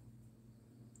do.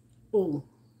 Oh,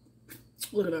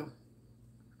 look at that.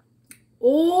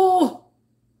 Oh.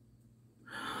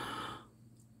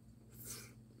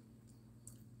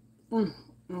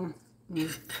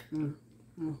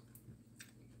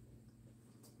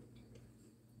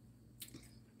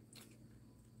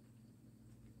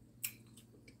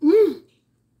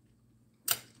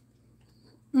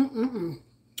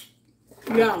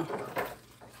 Yeah.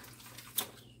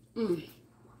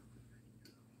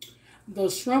 The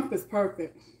shrimp is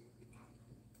perfect.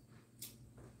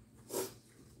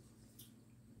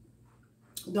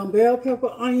 The bell pepper,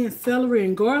 onion, celery,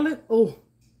 and garlic. Oh,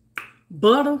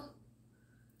 butter.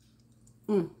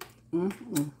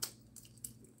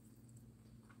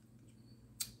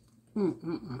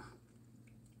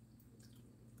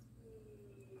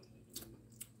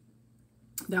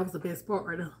 That was the best part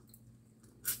right there.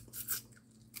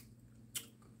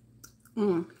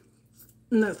 And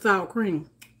that sour cream.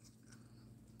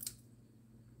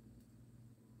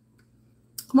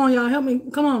 Come on, y'all, help me.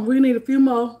 Come on, we need a few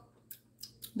more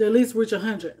to at least reach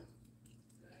 100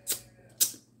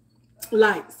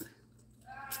 likes.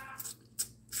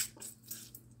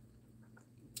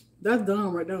 That's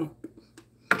done right there.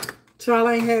 Child,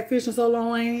 I ain't had fish in so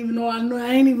long. I ain't even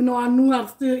know I knew how to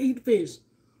still eat the fish.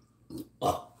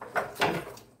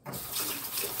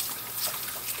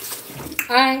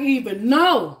 I ain't even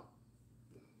know.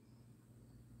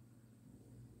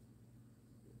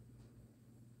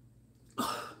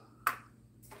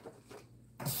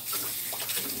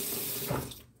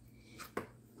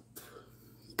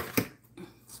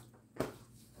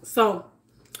 So,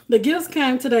 the gifts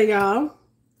came today, y'all.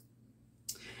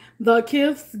 The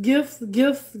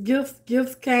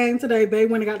gifts came today,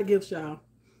 babe. When I got the gifts, y'all.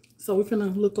 So we're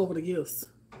finna look over the gifts.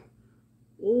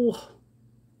 Oh.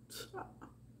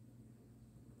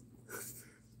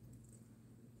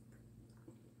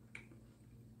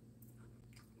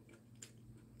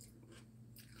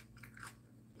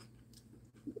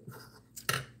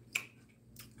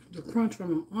 The crunch from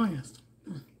them onions.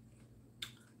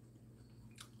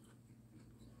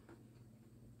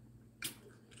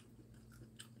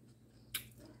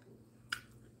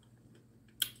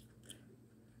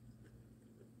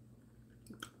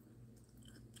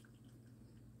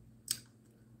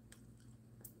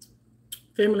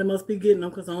 Family must be getting them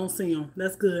because I don't see them.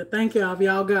 That's good. Thank y'all if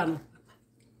y'all got them.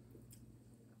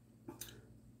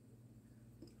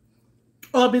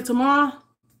 Oh, it'll be tomorrow?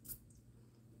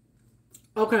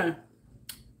 Okay.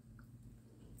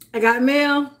 I got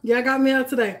mail. Yeah, I got mail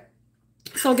today.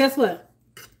 So guess what?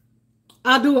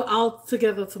 I'll do it all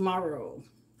together tomorrow.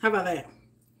 How about that?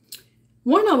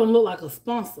 One of them look like a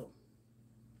sponsor.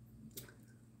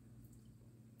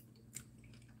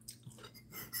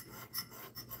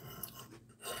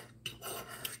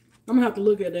 I'm gonna have to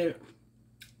look at that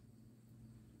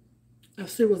and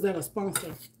see was that a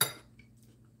sponsor.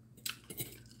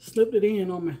 Slipped it in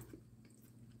on me.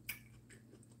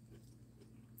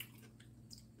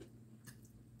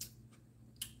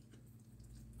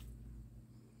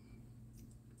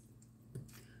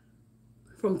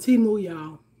 From Temu,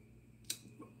 y'all.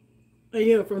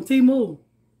 Yeah, from Temu.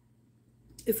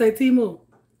 It say Temu.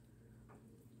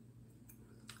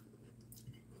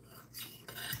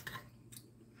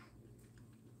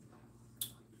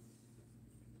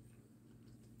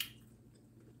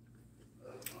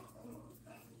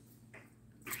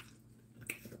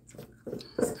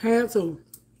 Had to.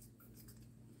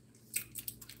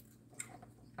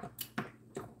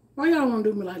 Why y'all want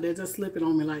to do me like that? Just slip it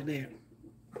on me like that.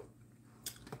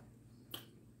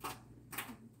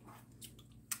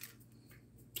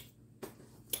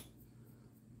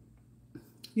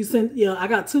 You sent, yeah, I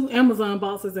got 2 Amazon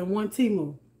boxes and 1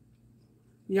 Temu.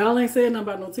 Y'all ain't saying nothing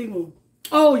about no Temu.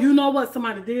 Oh, you know what?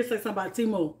 Somebody did say something about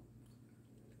Temu.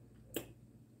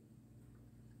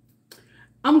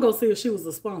 I'm going to go see if she was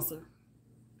a sponsor.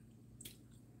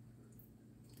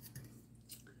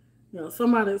 Yeah,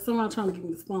 somebody trying to give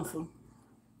me a sponsor.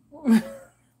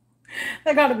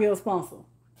 They got to be a sponsor.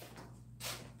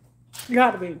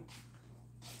 Got to be.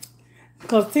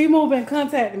 Because Temu been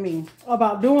contacting me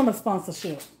about doing a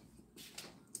sponsorship.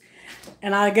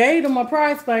 And I gave them a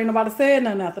price, but ain't nobody said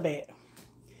nothing after that.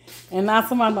 And now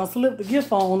somebody done slipped the gift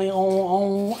on it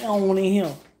on in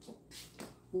here.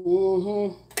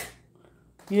 Mm-hmm.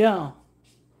 Yeah.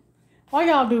 Why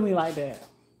y'all do me like that?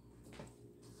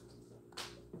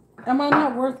 Am I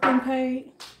not worth getting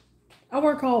paid? I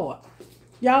work hard.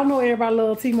 Y'all know everybody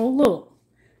love Temu. Look.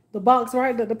 The box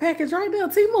right there, the package right there,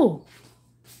 Temu.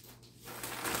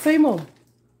 Temu.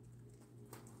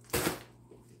 I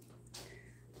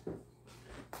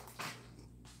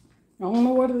don't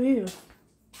know what it is.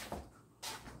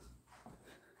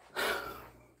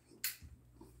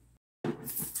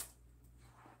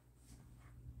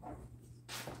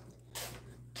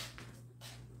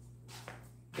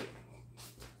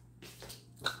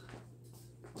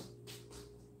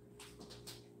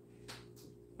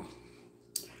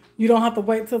 You don't have to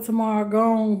wait till tomorrow.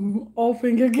 Go on,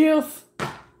 open your gifts.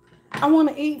 I want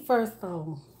to eat first,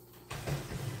 though.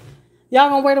 Y'all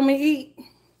gonna wait on me to eat?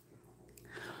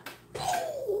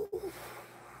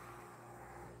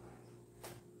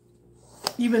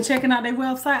 You been checking out their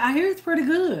website? I hear it's pretty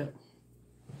good.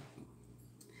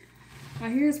 I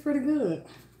hear it's pretty good.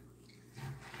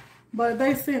 But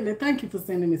they sent it. Thank you for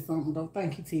sending me something, though.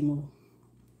 Thank you, Temu.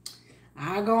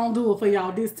 I gonna do it for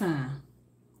y'all this time.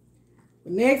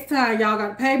 But next time, y'all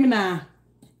gotta pay me now.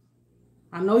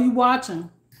 I know you watching.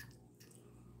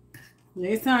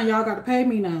 Next time, y'all gotta pay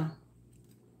me now.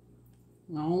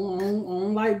 I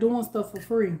don't like doing stuff for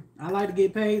free. I like to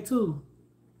get paid too.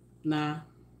 Nah.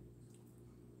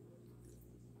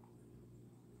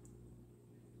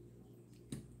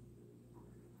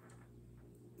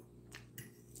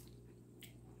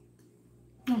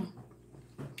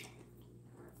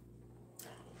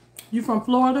 You from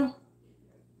Florida?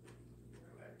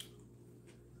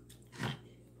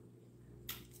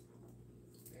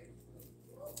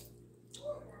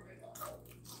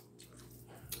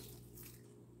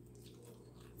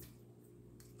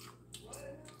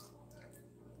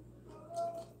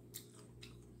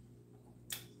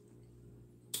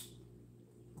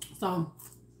 So,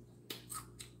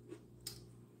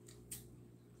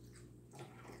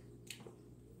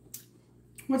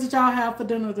 what did y'all have for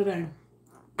dinner today?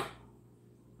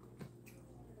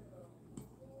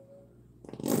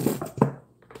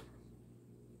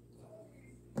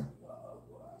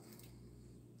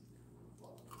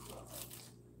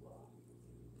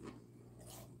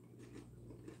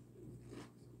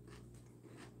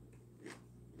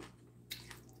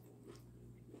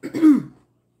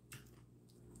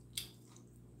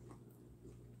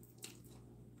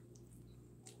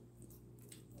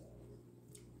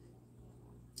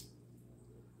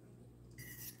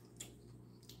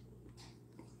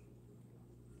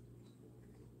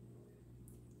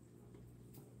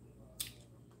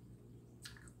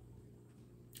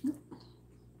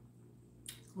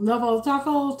 Leftover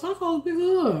tacos? Tacos be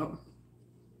good.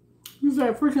 You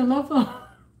said freaking leftover?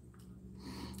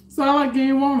 Sound like you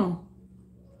ain't want them.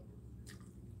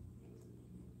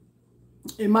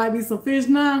 It might be some fish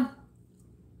now.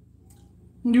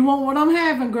 You want what I'm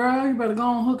having, girl? You better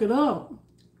go and hook it up.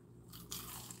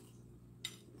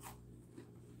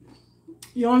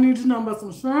 You don't need to know about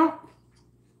some shrimp.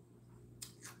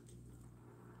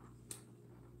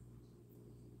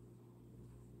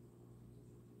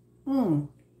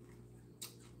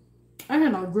 I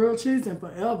had no grilled cheese in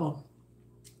forever.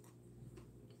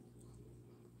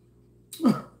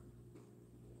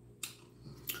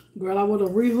 Girl, I would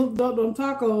have rehooked up them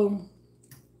tacos.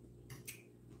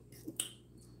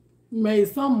 Made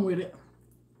something with it.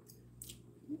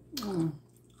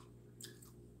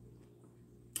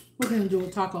 What can you do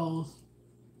with tacos?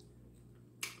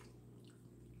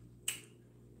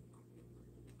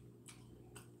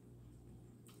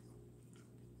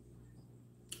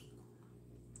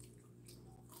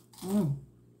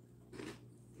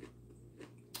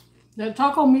 That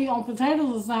taco meat on potatoes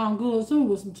will sound good too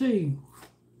with some cheese.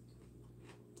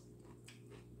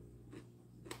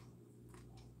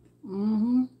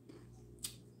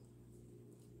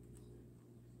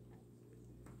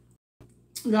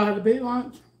 Y'all had a big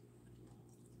lunch?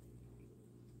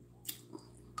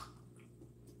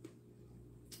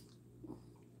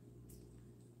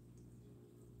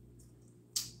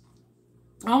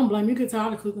 I don't blame you. Get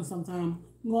tired of cooking sometimes.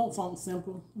 You want something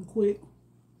simple and quick.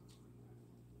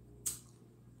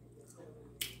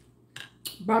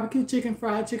 Barbecue chicken,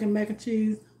 fried chicken, mac and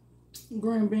cheese,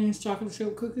 green beans, chocolate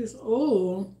chip cookies.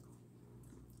 Oh.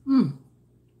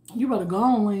 You better go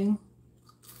on, Lynn.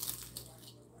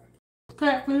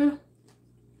 Catfish.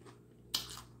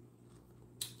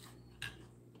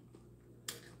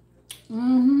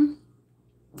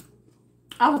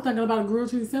 I was thinking about a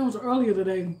grilled cheese sandwich earlier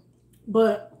today,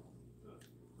 but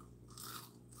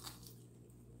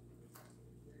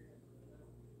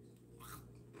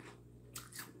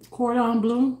cordon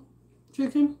bleu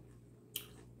chicken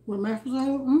with mashed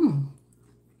potato.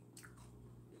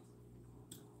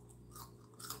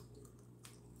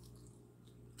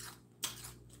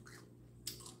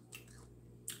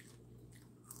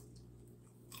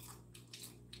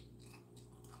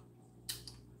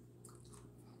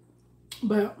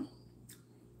 But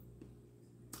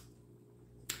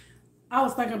I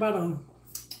was thinking about a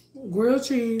grilled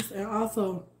cheese and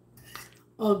also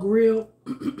a grilled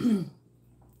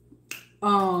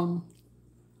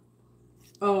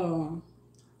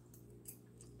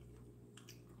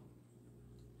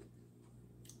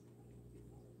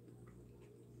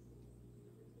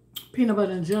peanut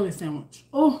butter and jelly sandwich.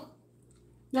 Oh,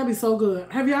 that'd be so good.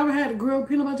 Have you ever had a grilled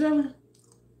peanut butter jelly?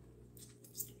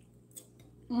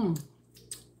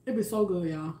 It'd be so good,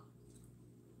 y'all.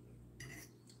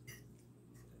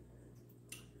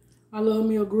 I love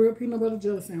me a grilled peanut butter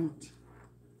jelly sandwich.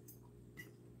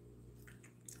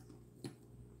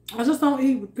 I just don't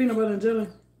eat peanut butter and jelly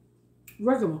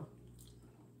regular.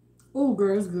 Oh,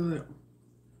 girl, it's good.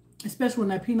 Especially when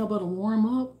that peanut butter warm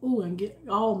up. Oh, and get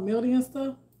all melty and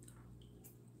stuff.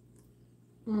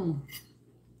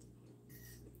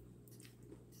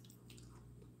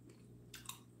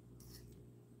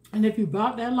 And if you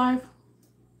bought that life,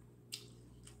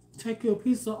 take your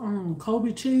piece of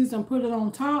Kobe cheese and put it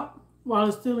on top while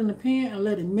it's still in the pan and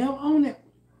let it melt on it.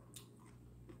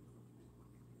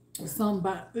 It's something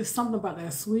about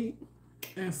that sweet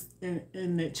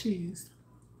and that cheese.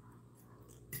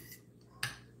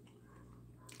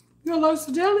 You allergic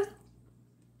to jelly?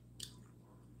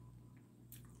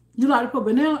 You like to put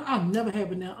banana? I've never had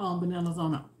bananas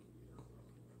on it.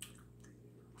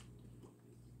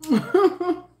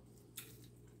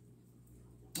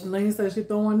 Lane says she's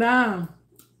throwing down.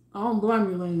 I don't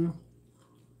blame you, Lane.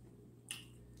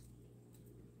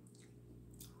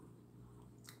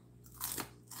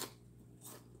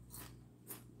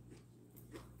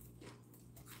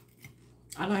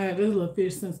 I done had this little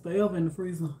fish since forever in the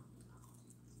freezer.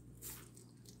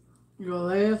 Your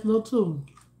last little two.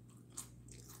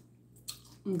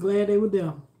 I'm glad they were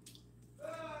there.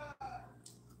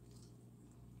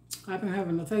 I've been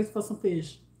having a taste for some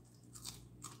fish.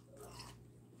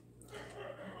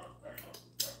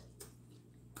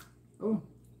 Oh.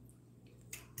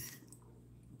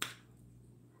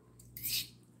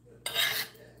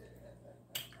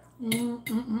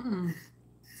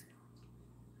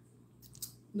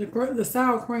 The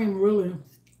sour cream really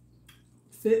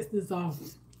sets this off.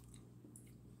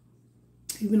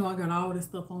 Even though I got all this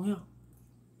stuff on here.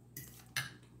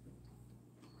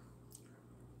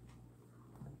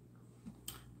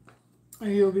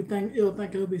 And you'll think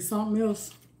it'll be something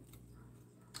else.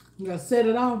 You gotta set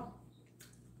it off.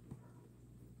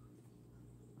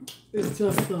 It's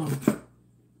just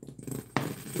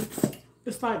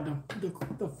it's like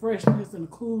the freshness and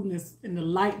the coolness and the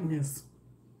lightness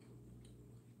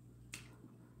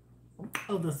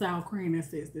of the sour cream that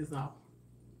sets this off.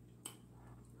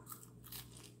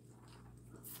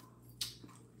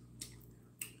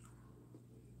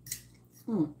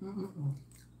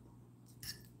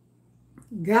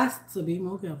 Got to be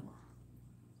more careful.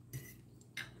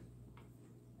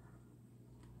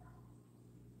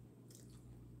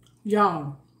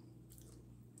 Y'all,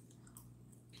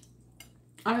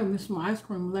 I didn't miss my ice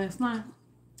cream last night.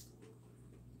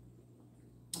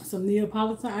 Some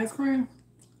Neapolitan ice cream.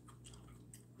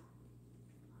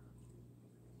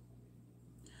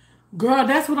 Girl,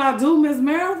 that's what I do, Miss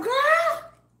Meryl.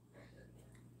 Girl,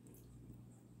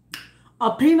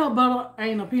 a peanut butter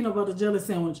ain't a peanut butter jelly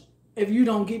sandwich if you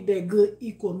don't get that good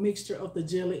equal mixture of the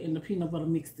jelly and the peanut butter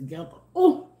mixed together.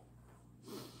 Oh,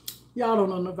 y'all don't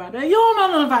know nothing about that. You don't know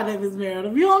nothing about that, Miss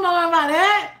Meredith. You don't know nothing about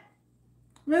that.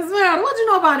 Miss Meredith, what you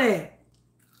know about that?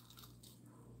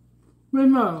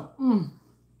 Miss Meredith,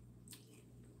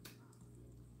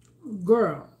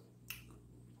 girl,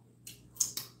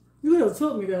 you just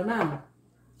took me there now.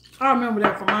 I remember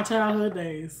that from my childhood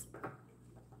days.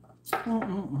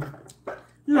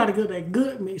 You gotta get that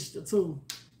good mixture too.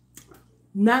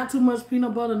 Not too much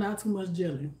peanut butter, not too much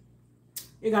jelly.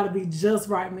 It gotta be just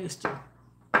right mixture.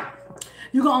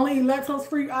 You can only eat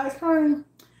lactose-free ice cream?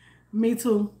 Me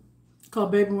too.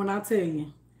 Cause baby, when I tell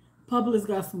you, Publix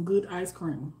got some good ice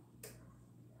cream.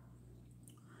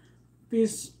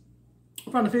 Fish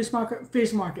from the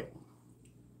fish market.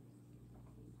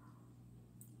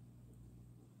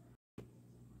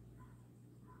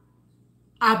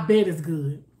 I bet it's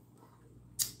good.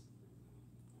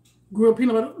 Grilled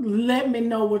peanut butter. Let me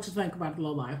know what you think about the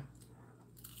low life.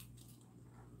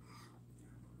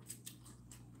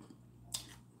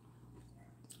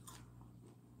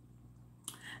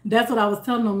 That's what I was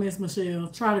telling them, Miss Michelle.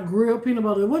 Try to grill peanut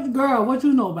butter. What girl? What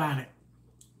you know about it?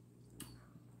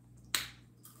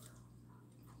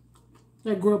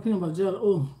 That grilled peanut butter jelly.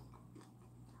 Oh.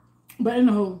 But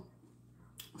anywho,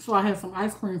 so I had some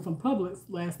ice cream from Publix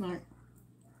last night.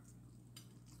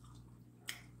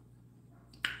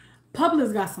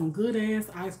 Publix got some good ass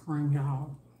ice cream,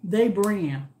 y'all. They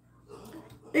brand.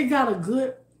 It got a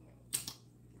good.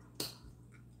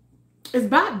 It's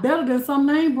about better than some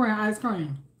name brand ice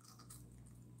cream.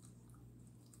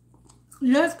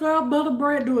 Yes, girl, butter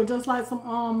bread do it just like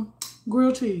some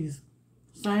grilled cheese.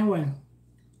 Same way.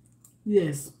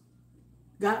 Yes.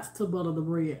 Got to butter the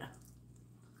bread.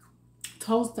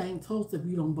 Toast ain't toast if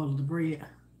you don't butter the bread.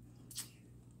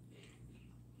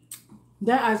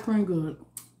 That ice cream good.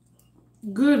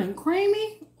 Good and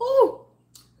creamy. Ooh.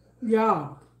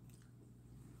 Y'all.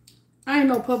 I ain't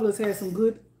know Publix had some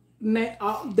good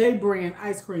they brand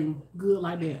ice cream good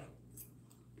like that.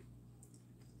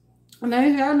 And they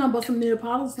ain't had nothing but some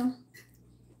Neapolitan.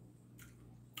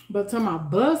 But to my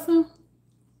bussin'.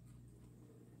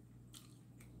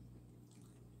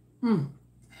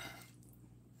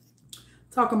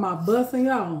 Talking about bussin',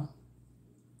 y'all.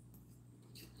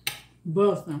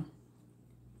 Bussin'.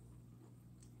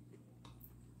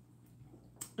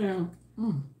 And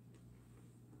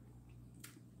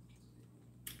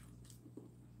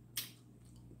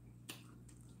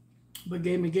but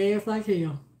gave me gas like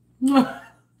hell.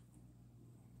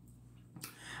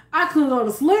 I couldn't go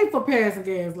to sleep for passing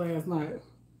gas last night.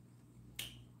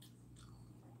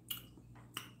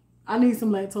 I need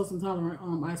some lactose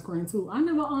intolerant ice cream too. I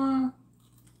never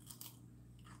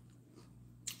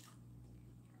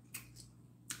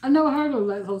heard of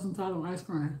lactose intolerant ice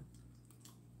cream.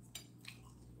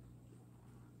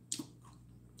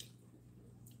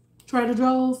 Trader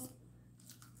Joe's.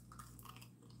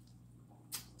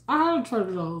 I heard of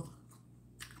Trader Joe's.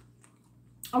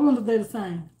 I wonder if they're the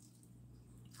same.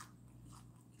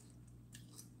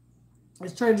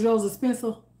 Is Trader Joe's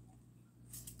expensive?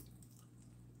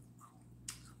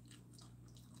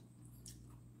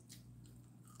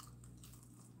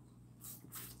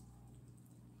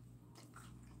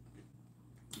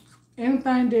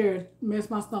 Anything there mess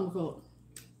my stomach up.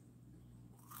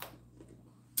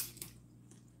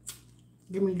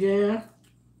 Give me gas.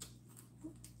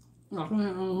 I can't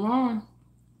unlearn.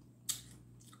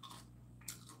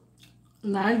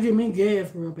 Now you give me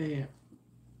gas real bad.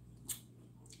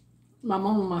 My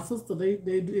mom and my sister, they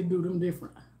do them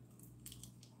different.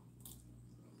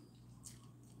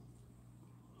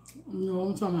 You know what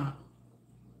I'm talking about?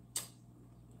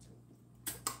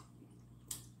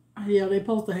 Yeah, they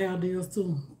supposed to have deals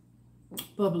too.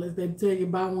 Publix, they tell you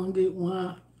buy one, get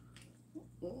one.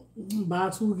 Buy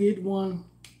two, get one.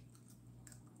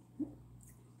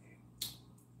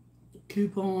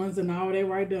 Coupons and all that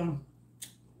right there.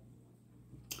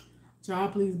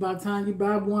 Child, please, by the time you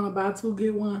buy one or buy two,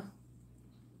 get one.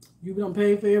 You gonna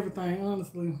pay for everything,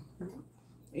 honestly.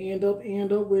 End up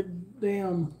with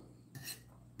damn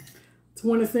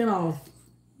 20 cents off.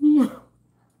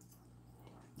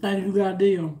 Think you got a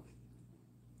deal.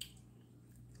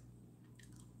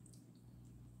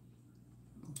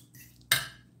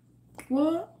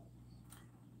 What?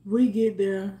 We get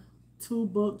there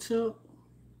 $2 chuck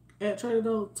at Trader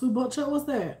Joe's. $2 chuck, what's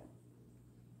that?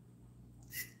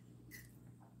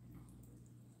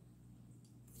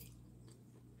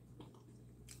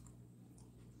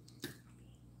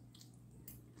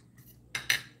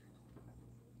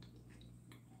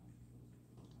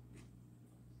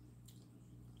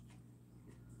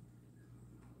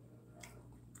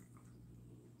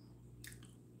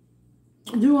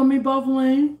 You want me both,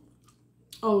 Lane?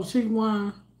 Oh, chicken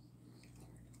wine.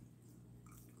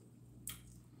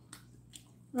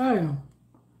 Hey,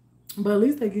 but at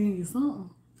least they giving you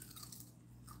something.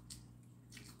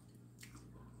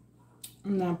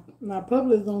 Now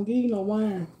Publix don't give you no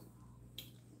wine.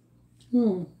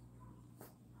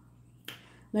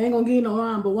 They ain't gonna give you no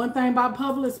wine. But one thing about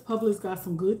Publix got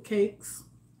some good cakes.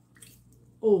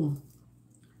 Oh,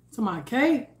 to my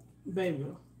cake, baby.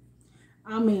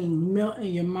 I mean, melt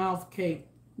in your mouth cake.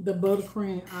 The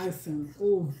buttercream icing.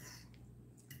 Oh,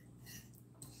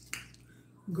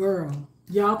 girl.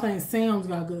 Y'all think Sam's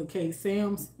got good cake.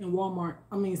 Sam's and Walmart.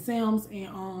 I mean, Sam's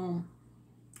and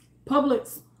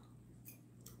Publix.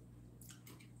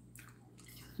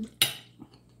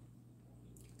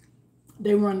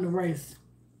 They run the race.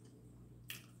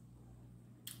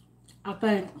 I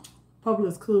think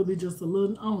Publix could be just a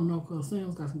little, I don't know, because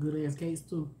Sam's got some good ass cakes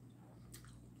too.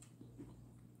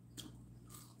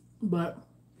 But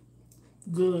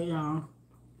good, y'all.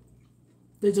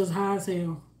 They're just high as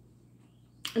hell.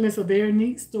 And it's a very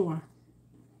neat store.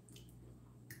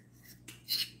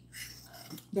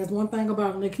 That's one thing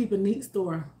about them. They keep a neat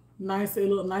store. Nice, it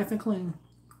look nice and clean.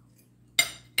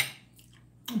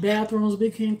 Bathrooms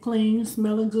big and clean,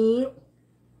 smelling good.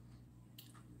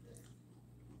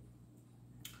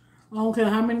 I don't care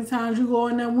how many times you go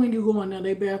in there, when you go in there,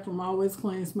 they bathroom always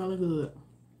clean, smelling good.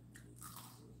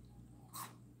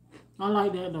 I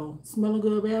like that though. Smelling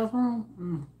good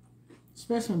bathroom.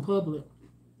 Especially in public.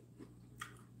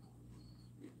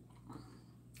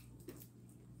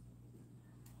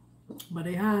 But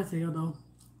they high as hell though.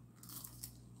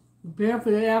 Prepare for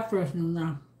the air freshener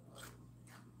now.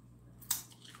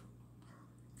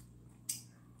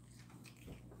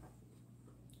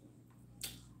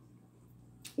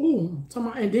 Ooh,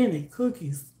 and then the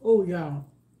cookies. Oh, y'all.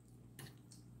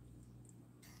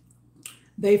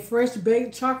 They fresh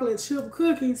baked chocolate chip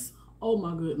cookies. Oh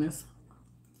my goodness.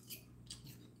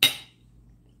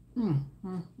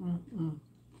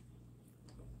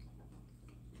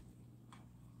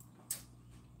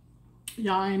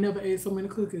 Y'all ain't never ate so many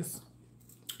cookies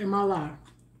in my life.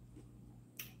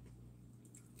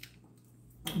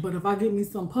 But if I get me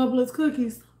some Publix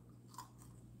cookies,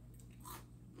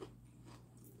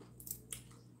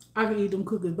 I can eat them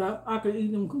cookies, but I can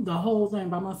eat them the whole thing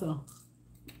by myself.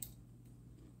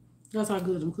 That's how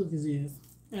good them cookies is.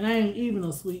 And I ain't even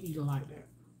a sweet eater like that.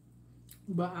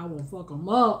 But I will fuck them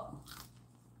up.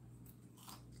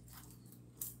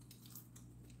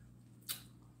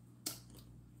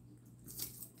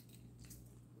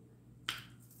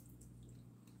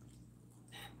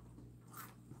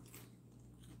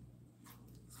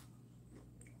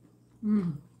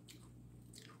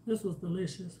 This was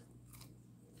delicious.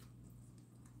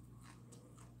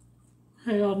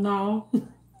 Hell no.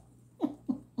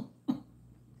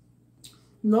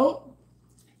 Nope.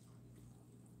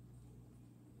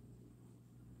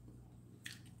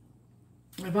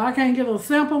 If I can't get a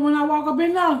sample when I walk up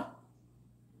in there,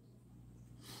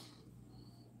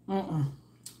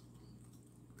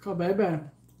 Cause baby,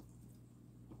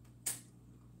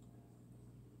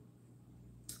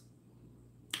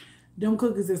 them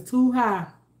cookies is too high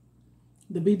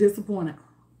to be disappointed.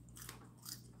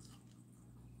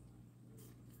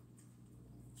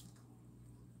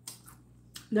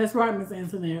 That's right, Miss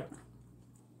Antoinette.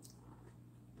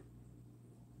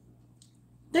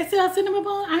 They sell cinnamon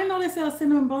buns? I didn't know they sell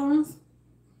cinnamon buns.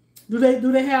 Do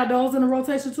they have those in the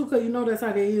rotation too? Cause you know that's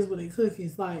how they is with their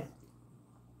cookies. Like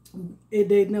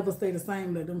they never stay the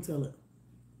same. Let them tell it.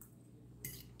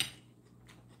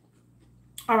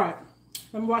 All right,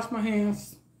 let me wash my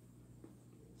hands.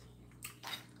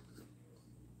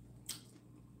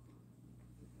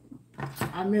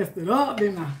 I messed it up,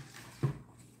 didn't I?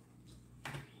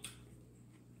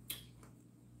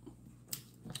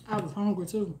 I was hungry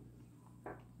too.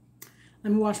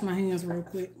 Let me wash my hands real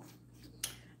quick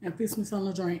and fix me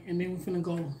something to drink, and then we finna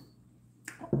go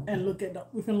and look at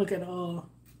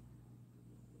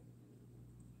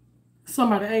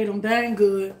somebody ate them. They ain't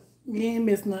good. You ain't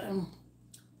miss nothing.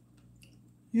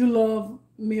 You love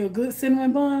me a good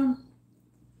cinnamon bun?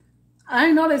 I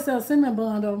ain't know they sell cinnamon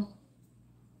bun though.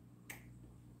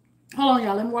 Hold on,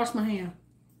 y'all. Let me wash my hand.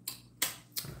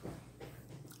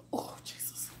 Oh,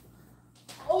 Jesus.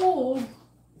 Oh.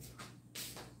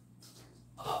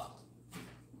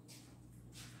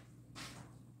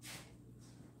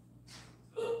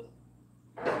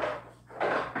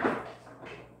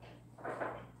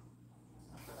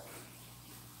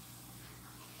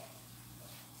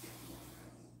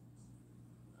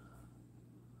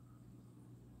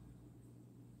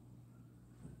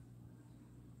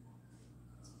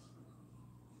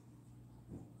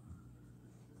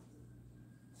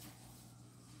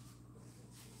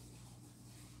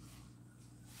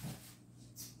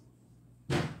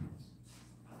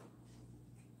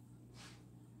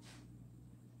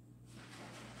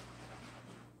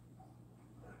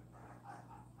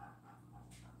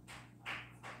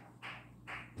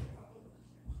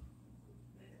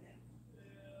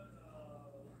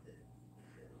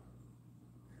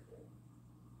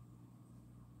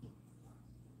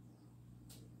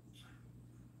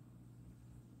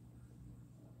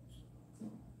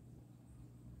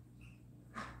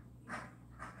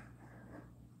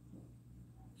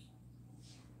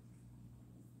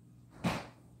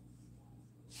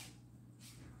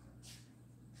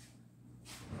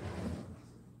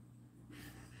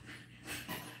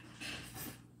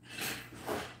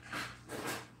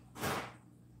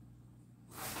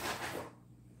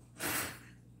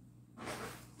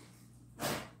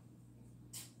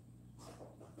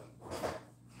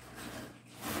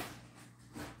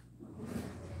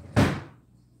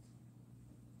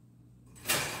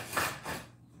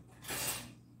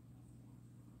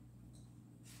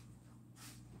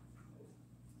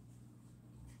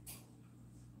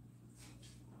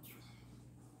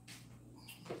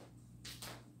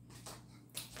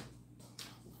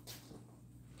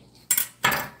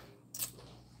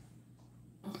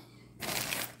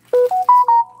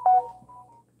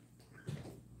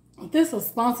 If this is a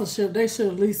sponsorship, they should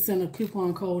at least send a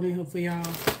coupon code in here for y'all.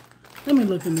 Let me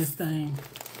look in this thing.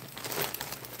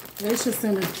 They should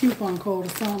send a coupon code or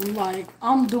something like,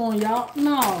 I'm doing y'all.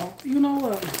 No, you know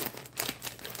what?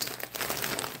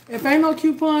 If ain't no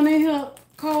coupon in here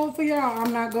code for y'all,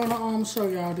 I'm not gonna show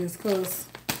y'all this, because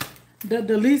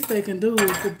the least they can do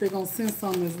is, if they're gonna send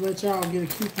something, is let y'all get a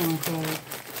coupon code.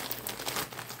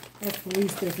 That's the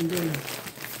least they can do.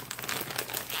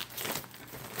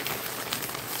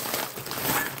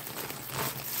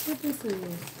 What this is?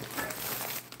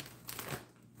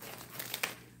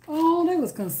 Oh, they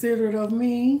was considerate of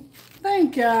me.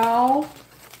 Thank y'all.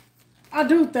 I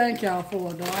do thank y'all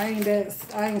for it though.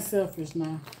 I ain't selfish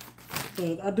now.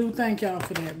 But I do thank y'all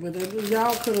for that. But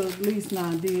y'all could have at least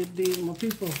now did my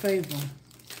people a favor.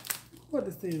 What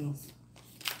this is?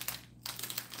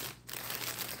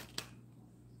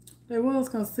 They was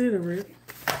considerate.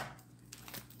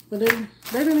 But they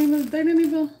didn't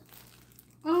even.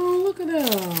 Oh, look at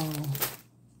that.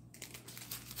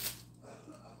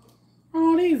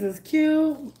 Oh, these is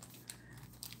cute.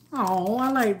 Oh,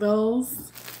 I like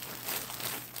those.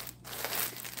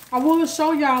 I would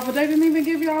show y'all, but they didn't even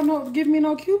give me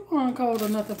no coupon code or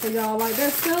nothing for y'all. Like,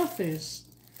 they're selfish.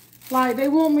 Like, they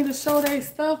want me to show their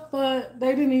stuff, but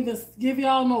they didn't even give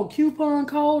y'all no coupon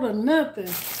code or nothing.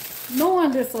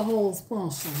 Knowing this a whole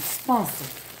sponsorship.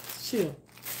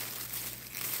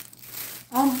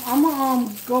 I'm gonna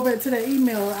go back to that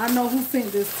email. I know who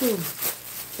sent this too.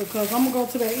 Because I'm gonna go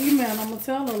to that email and I'm gonna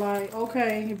tell her, like,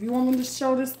 okay, if you want me to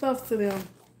show this stuff to them,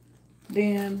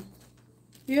 then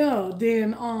yeah,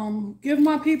 then give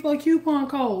my people a coupon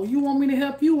code. You want me to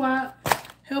help you out,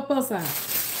 help us out.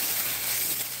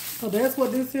 So that's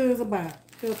what this here is about.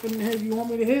 Helping, you want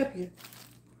me to help you.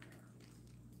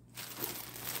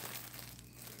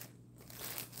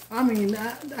 I mean,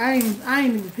 I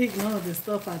ain't even picked none of this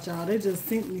stuff out, y'all. They just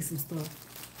sent me some stuff.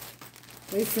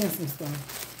 They sent some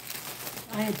stuff.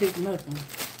 I ain't picked nothing.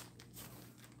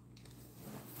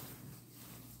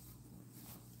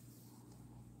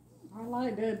 I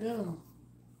like that though.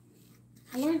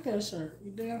 I like that shirt.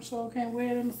 You damn sure can't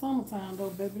wear it in the summertime though,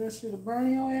 baby. That shit'll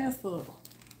burn your ass up.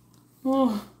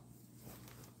 Oh.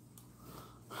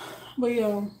 But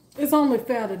yeah, it's only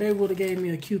fair that they would have gave me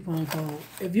a coupon code.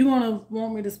 If you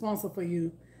want me to sponsor for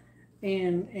you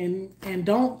and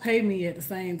don't pay me at the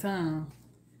same time,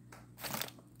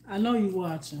 I know you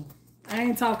watching. I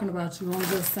ain't talking about you, I'm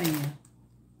just saying.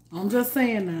 I'm just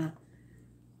saying now.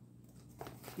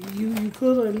 You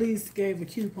could have at least gave a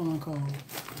coupon code.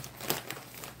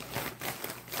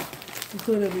 You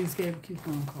could have at least gave a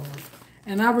coupon code.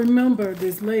 And I remember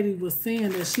this lady was saying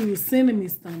that she was sending me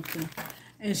something.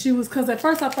 And she was, because at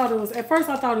first I thought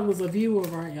it was a viewer,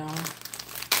 right,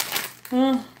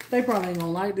 y'all? They probably ain't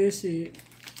gonna like this shit.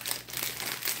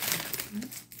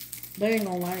 They ain't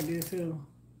gonna like this too.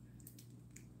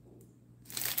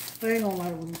 They ain't gonna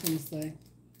like what I'm gonna say.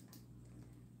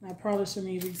 I probably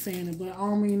shouldn't even be saying it, but I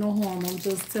don't mean no harm. I'm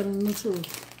just telling the truth.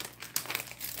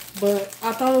 But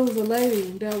I thought it was a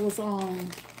lady that was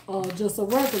just a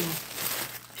regular,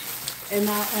 and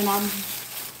I'm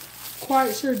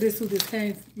quite sure this who this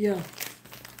came from.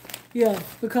 Yeah,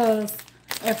 because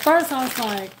at first I was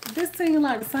like, this seemed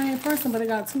like the same person, but they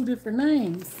got two different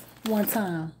names one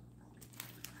time.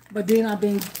 But then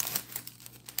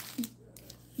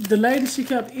the lady, she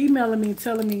kept emailing me,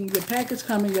 telling me your package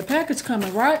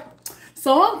coming, right?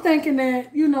 So I'm thinking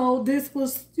that, this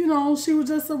was, she was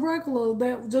just a regular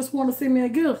that just want to send me a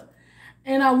gift.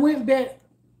 And I went back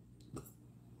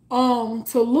to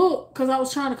look, because I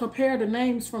was trying to compare the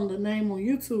names from the name on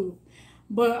YouTube.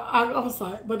 But I was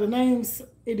like, but the names,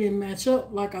 it didn't match up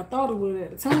like I thought it would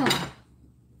at the time.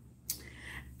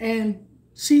 And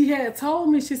she had told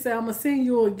me, she said, I'm going to send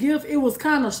you a gift. It was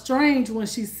kind of strange when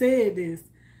she said this.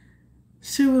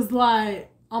 She was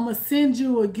like, I'm going to send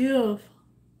you a gift.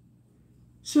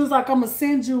 She was like, I'm going to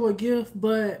send you a gift,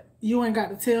 but you ain't got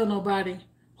to tell nobody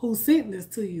who sent this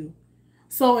to you.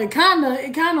 So it kind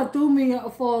of threw me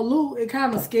for a loop. It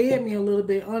kind of scared me a little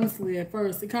bit, honestly, at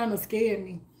first. It kind of scared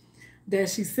me that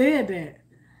she said that.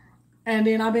 And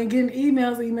then I've been getting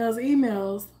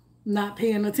emails, not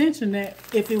paying attention that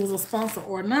if it was a sponsor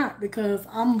or not, because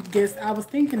I was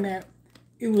thinking that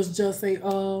it was just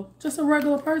a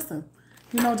regular person.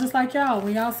 Just like y'all,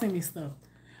 when y'all send me stuff.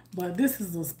 But this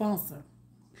is a sponsor.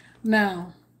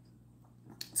 Now,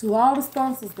 to all the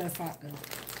sponsors that's out there,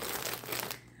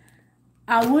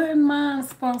 I wouldn't mind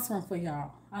sponsoring for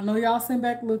y'all. I know y'all sitting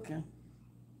back looking.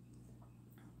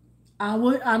 I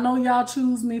know y'all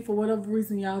choose me for whatever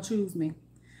reason y'all choose me.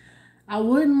 I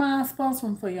wouldn't mind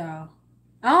sponsoring for y'all.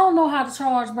 I don't know how to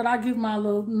charge, but I give my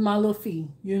little fee,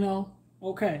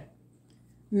 Okay.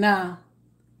 Now,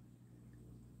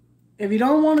 if you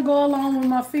don't want to go along with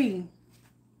my fee,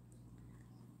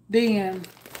 then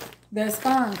that's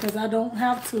fine, because I don't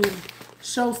have to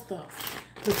show stuff,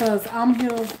 because I'm here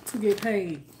to get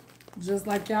paid. Just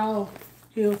like y'all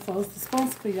here for us to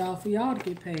sponsor for y'all to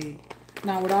get paid.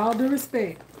 Now, with all due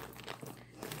respect,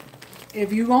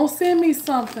 if you gonna send me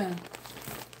something,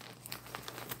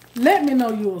 let me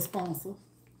know you're a sponsor.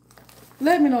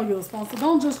 Let me know you're a sponsor.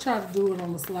 Don't just try to do it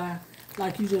on the slide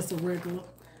like you just a regular.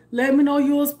 Let me know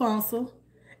you're a sponsor.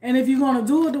 And if you're going to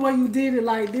do it the way you did it,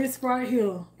 like this right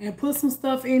here, and put some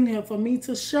stuff in here for me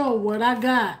to show what I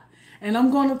got, and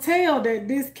I'm going to tell that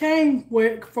this came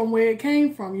from where it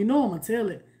came from. I'm going to tell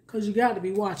it, because you got to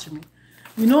be watching me.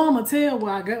 I'm going to tell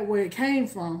where it came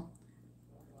from.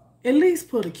 At least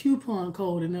put a coupon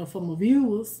code in there for my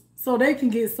viewers so they can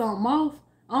get something off.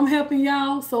 I'm helping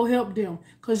y'all, so help them,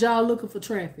 because y'all looking for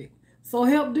traffic. So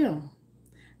help them.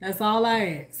 That's all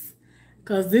I ask.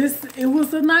 Because it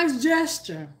was a nice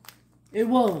gesture. It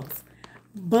was.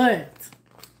 But,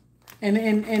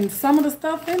 and some of the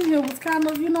stuff in here was kind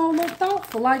of, a little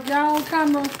thoughtful. Like y'all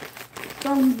kind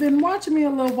of been watching me a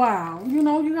little while. You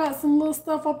got some little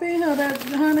stuff up in here that,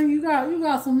 honey, you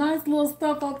got some nice little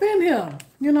stuff up in here.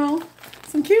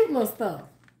 Some cute little stuff.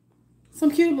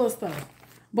 Some cute little stuff.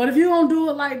 But if you don't do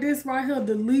it like this right here,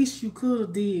 the least you could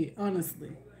have did,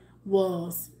 honestly,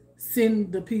 was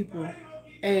send the people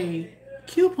a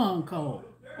coupon code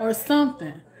or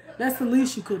something. That's the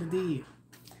least you could have did.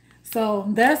 So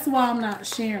that's why I'm not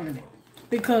sharing it,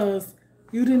 because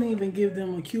you didn't even give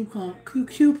them a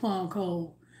coupon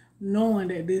code knowing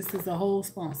that this is a whole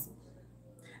sponsor.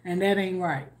 And that ain't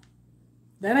right.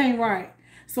 That ain't right.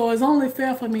 So it's only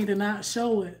fair for me to not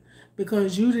show it,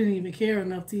 because you didn't even care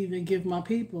enough to even give my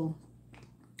people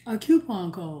a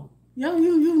coupon code.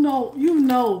 You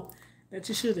know that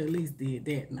you should at least did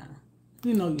that now.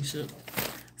 You should.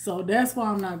 So that's why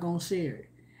I'm not going to share it.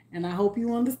 And I hope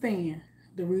you understand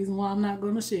the reason why I'm not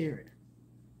going to share it.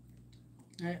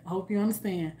 I hope you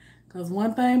understand. Because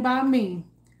one thing about me,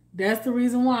 that's the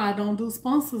reason why I don't do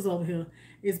sponsors over here,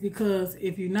 is because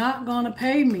if you're not going to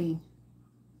pay me,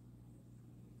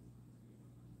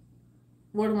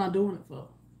 what am I doing it for?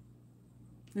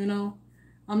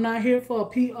 I'm not here for a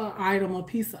piece of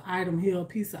item here, a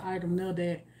piece of item there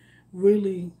that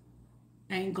really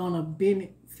ain't gonna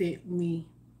benefit me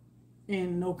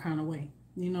in no kind of way,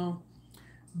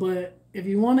 But if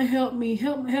you want to help me,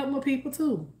 help my people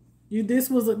too. This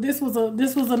was a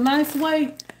nice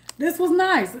way. This was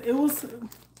nice. It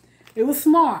was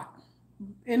smart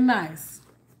and nice.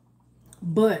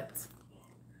 But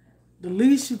the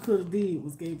least you could have did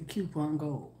was gave the coupon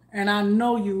code. And I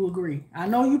know you agree. I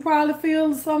know you probably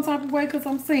feel some type of way because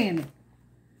I'm saying it.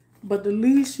 But the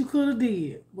least you could have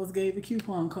did was gave the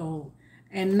coupon code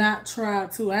and not try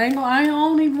to. I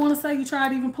don't even want to say you tried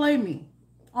to even play me.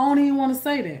 I don't even want to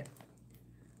say that.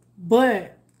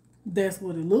 But that's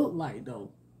what it looked like,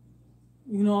 though.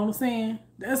 You know what I'm saying?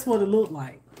 That's what it looked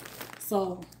like.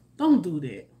 So don't do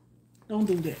that. Don't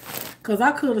do that. Because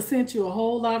I could have sent you a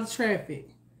whole lot of traffic.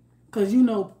 Because you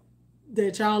know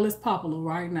that y'all is popular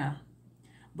right now.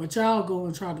 But y'all go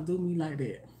and try to do me like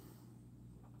that.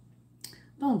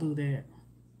 Don't do that.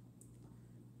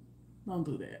 Don't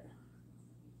do that.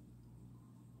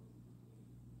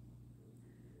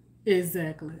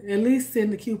 Exactly. At least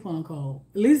send the coupon code.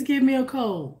 At least give me a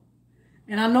code.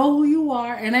 And I know who you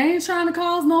are. And I ain't trying to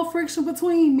cause no friction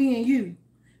between me and you.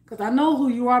 Because I know who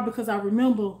you are because I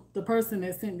remember the person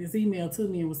that sent this email to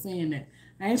me and was saying that.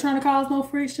 I ain't trying to cause no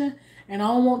friction. And I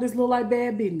don't want this to look like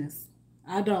bad business.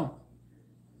 I don't.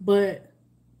 But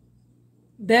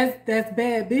that's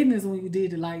bad business when you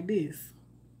did it like this.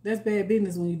 That's bad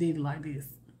business when you did it like this.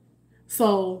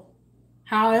 So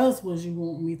how else was you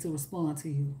want me to respond to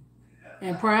you?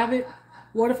 In private?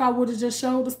 What if I would have just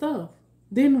showed the stuff?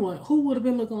 Then what? Who would have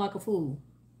been looking like a fool?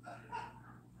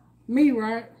 Me,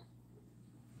 right?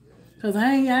 Cause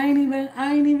I ain't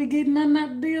even getting nothing out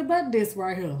the deal but this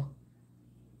right here.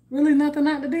 Really nothing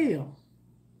out the deal.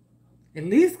 At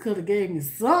least could have gave me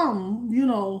some, you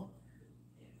know,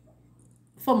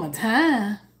 for my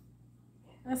time.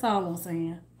 That's all I'm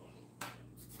saying.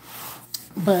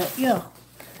 But yeah,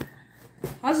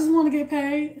 I just want to get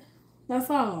paid. That's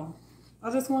all. I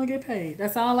just want to get paid.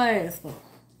 That's all I ask for.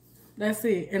 That's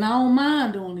it. And I don't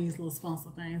mind doing these little sponsor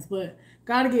things, but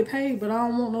gotta get paid. But I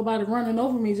don't want nobody running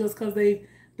over me just because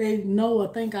they know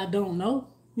or think I don't know.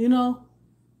 You know?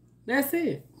 That's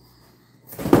it.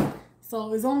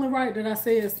 So it's only right that I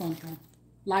said something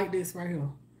like this right here.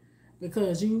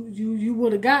 Because you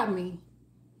would have got me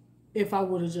if I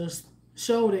would have just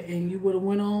showed it and you would have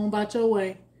went on about your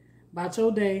way, about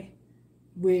your day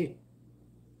with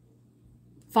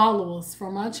followers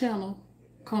from my channel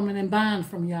coming and buying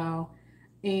from y'all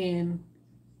and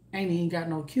ain't even got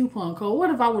no coupon code. What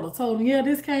if I would have told them, yeah,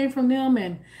 this came from them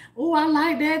and, oh, I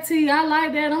like that tea. I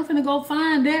like that. I'm finna go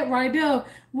find that right there.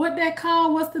 What that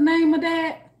called? What's the name of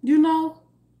that? You know?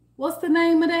 What's the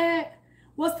name of that?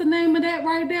 What's the name of that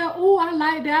right there? Oh, I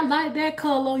like that. I like that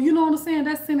color. You know what I'm saying?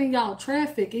 That's sending y'all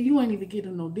traffic and you ain't even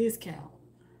getting no discount.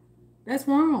 That's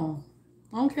wrong.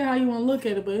 I don't care how you want to look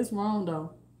at it, but it's wrong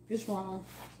though. It's wrong.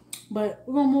 But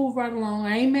we're gonna move right along.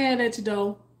 I ain't mad at you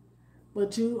though.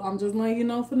 But I'm just letting you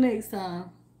know for next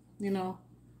time. You know.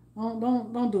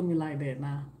 Don't do me like that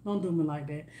now. Don't do me like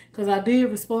that. Cause I did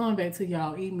respond back to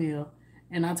y'all email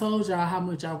and I told y'all how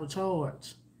much I would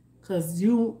charge. Cause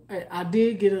I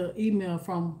did get an email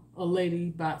from a lady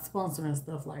about sponsoring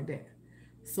stuff like that.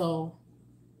 So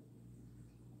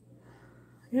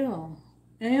yeah.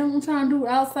 And I'm trying to do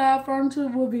outside furniture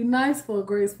would be nice for a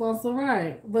great sponsor,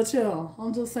 right? But yeah,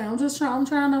 I'm just saying, I'm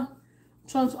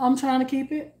trying to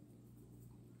keep it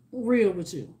real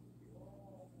with you.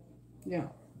 Yeah.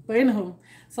 But anywho,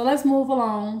 so let's move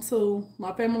along to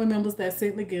my family members that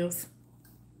sent the gifts.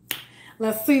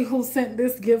 Let's see who sent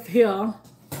this gift here.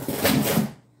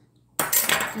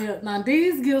 Yeah, now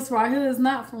these gifts right here is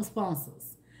not from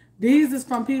sponsors. These is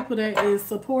from people that is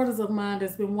supporters of mine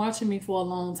that's been watching me for a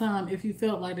long time. If you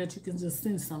felt like that, you can just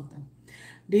send something.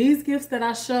 These gifts that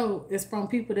I show is from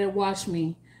people that watch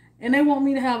me. And they want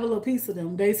me to have a little piece of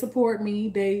them. They support me.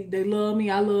 They love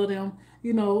me. I love them.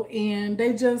 You know, and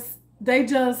they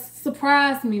just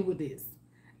surprised me with this.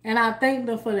 And I thank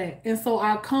them for that. And so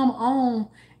I come on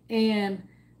and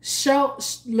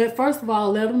first of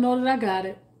all, let them know that I got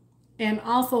it. And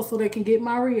also so they can get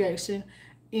my reaction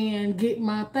and get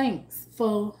my thanks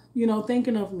for, you know,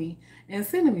 thinking of me and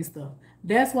sending me stuff.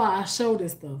 That's why I show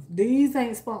this stuff. These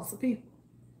ain't sponsored people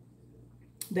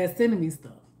that's sending me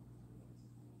stuff.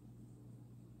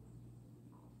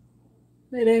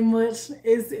 It ain't much.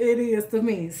 It is to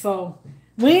me. So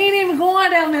we ain't even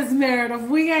going there, Miss Meredith.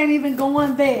 We ain't even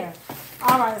going there.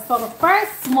 All right. So the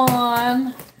first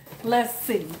one, let's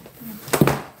see.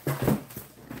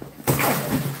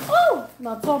 Oh,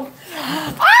 not total.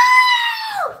 Oh,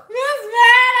 Miss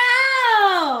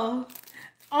Meredith.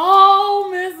 Oh,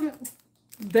 Miss.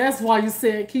 That's why you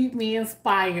said keep me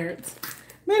inspired,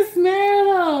 Miss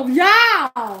Meredith.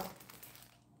 Y'all.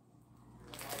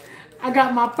 I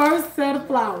got my first set of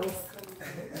flowers.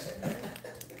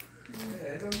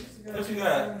 What you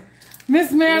got?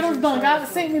 Miss Meredith done got to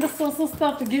send me some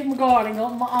stuff to get my garden,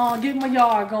 get my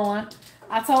yard going.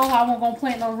 I told her I wasn't gonna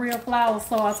plant no real flowers,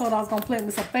 so I told her I was gonna plant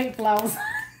me some fake flowers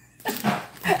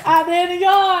out there in the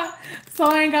yard, so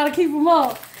I ain't gotta keep them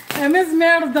up. And Miss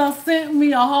Meredith done sent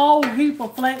me a whole heap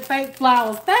of fake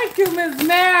flowers. Thank you, Miss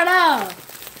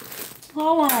Meredith.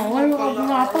 Hold on, let me open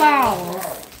my flowers.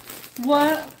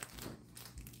 What?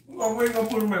 We ain't gonna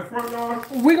put them in the front yard?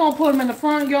 We gonna put them in the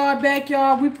front yard,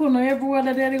 backyard. We put them everywhere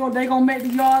that they gonna make the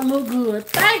yard look good.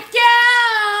 Thank you!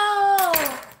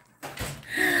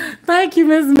 Thank you,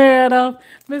 Miss Meredith.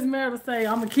 Miss Meredith say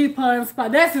I'm gonna keep her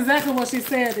inspired. That's exactly what she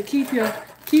said, to keep you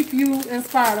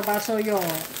inspired about your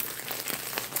yard.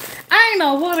 I ain't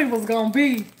know what it was gonna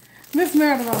be. Miss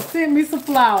Meredith sent me some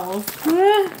flowers.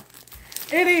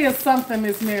 It is something,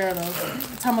 Miss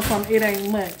Meredith. Tell me something, it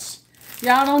ain't much.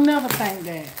 Y'all don't never think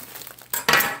that.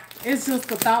 It's just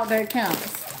the thought that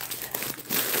counts.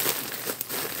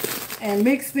 And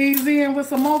mix these in with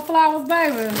some more flowers,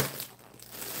 baby.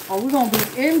 Oh, we're gonna be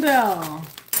in there.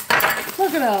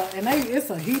 Look at that. And it's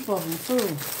a heap of them too.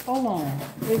 Hold on.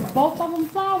 Is both of them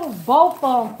flowers? Both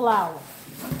of them flowers.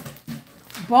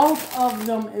 Both of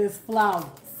them is flowers.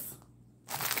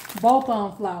 Both of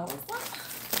them flowers.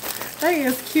 They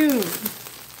is cute.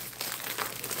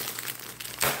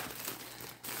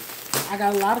 I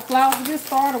got a lot of flowers to get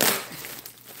started with.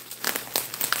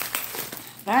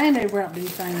 Dang, they wrap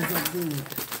these things up good.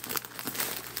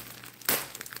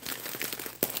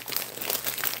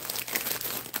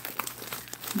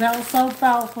 That was so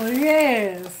thoughtful,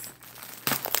 yes.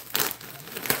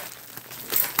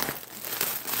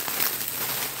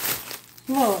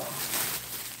 Look.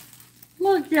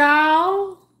 Look,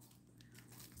 y'all.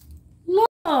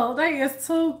 Look, they is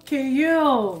too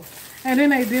cute. And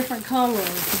then they different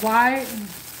colors. White,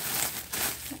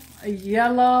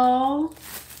 yellow.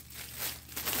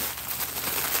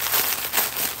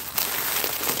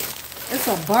 It's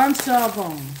a bunch of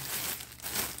them.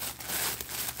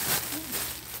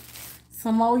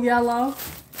 Some more yellow.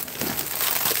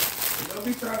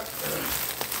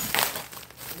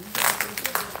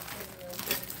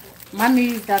 My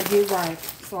knees got to get right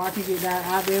so I can get that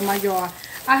out there in my yard.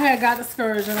 I had got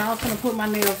discouraged and I was going to put my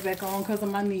nails back on because of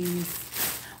my knees.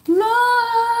 Look!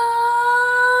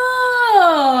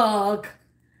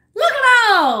 Look at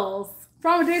those!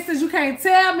 From a distance, you can't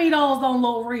tell me those don't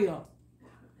look real.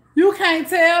 You can't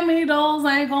tell me those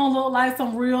ain't going to look like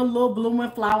some real little blooming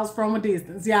flowers from a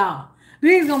distance, y'all.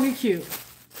 These going to be cute.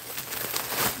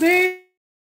 These,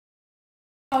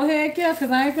 oh, heck yeah,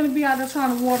 because I ain't going to be out there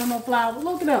trying to water no flowers.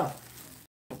 Look at them.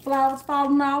 Flowers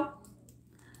falling out.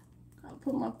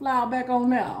 Put my flower back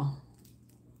on now.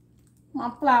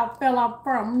 My flower fell off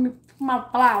from my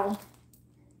flower.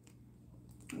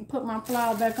 Put my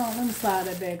flower back on. Let me slide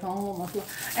that back on. My flower.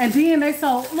 And then they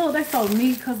so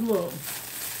neat because look,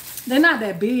 they're not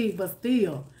that big, but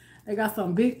still, they got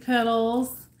some big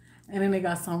petals, and then they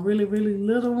got some really, really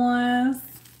little ones.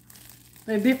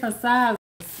 They're different sizes.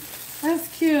 That's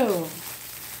cute.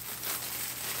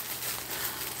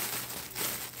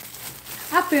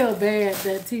 I feel bad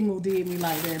that Temu did me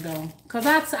like that though, cause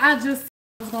I just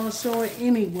was gonna show it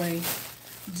anyway,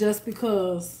 just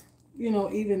because, you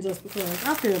know, even just because.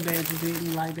 I feel bad you did me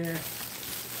like that.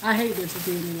 I hate that you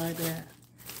did me like that.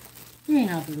 You ain't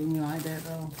have to do me like that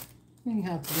though. You ain't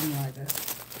have to do me like that.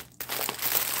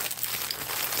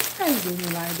 How you do me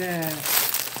like that?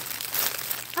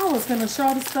 I was gonna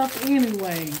show the stuff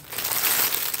anyway.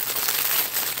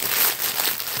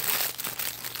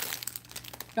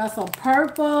 Got some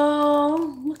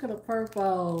purple. Look at the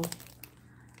purple.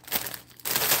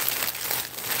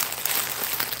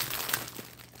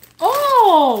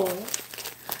 Oh!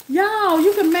 Y'all,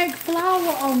 you can make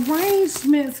flower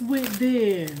arrangements with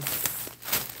this.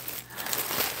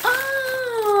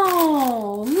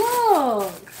 Oh,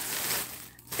 look.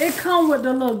 It come with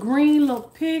the little green little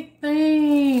pig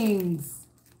things.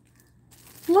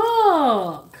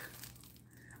 Look.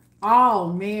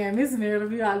 Oh, man. This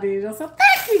Meredith, you out there. So thank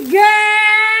you, girl.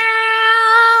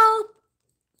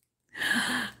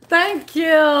 Thank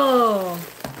you.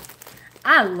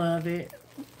 I love it.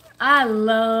 I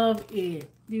love it.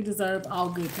 You deserve all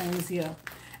good things here.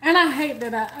 And I hate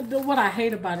that what I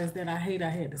hate about it is that I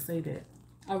had to say that.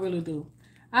 I really do.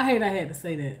 I hate I had to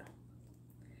say that.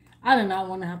 I did not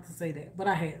want to have to say that, but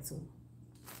I had to.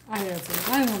 I didn't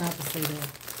want to have to say that.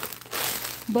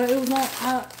 But it was not,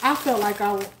 I felt like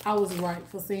I was right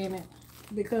for saying it,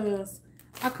 because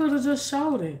I could have just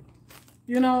showed it.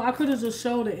 You know, I could have just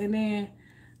showed it, and then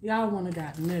y'all wouldn't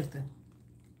have got nothing.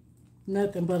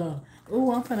 Nothing but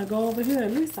Oh, I'm finna go over here.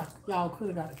 At least y'all could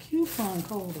have got a coupon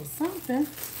code or something.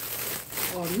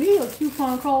 Or me a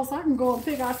coupon code so I can go and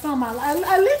pick out something I like.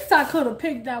 At least I could have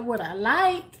picked out what I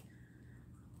like.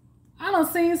 I done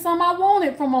seen some I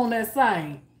wanted from on that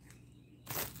site.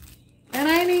 And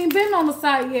I ain't even been on the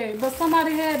site yet. But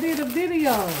somebody had did a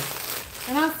video.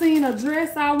 And I seen a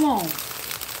dress I want.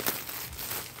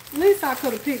 At least I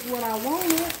could have picked what I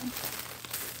wanted.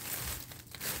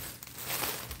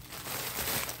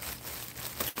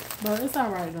 But it's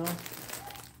alright though.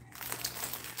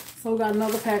 So we got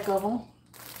another pack of them.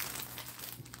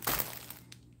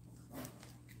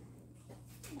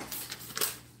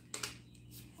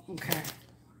 Okay.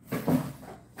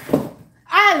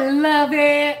 I love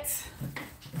it.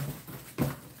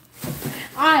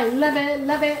 I love it,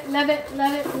 love it, love it,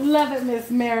 love it, love it, Miss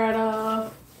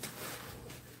Merida.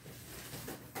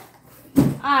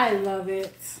 I love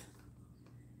it.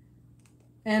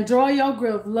 Enjoy your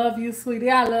grip. Love you,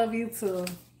 sweetie. I love you too.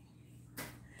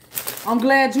 I'm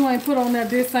glad you ain't put on there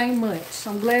this ain't much.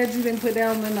 I'm glad you didn't put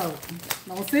that on the note.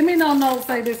 Don't send me no note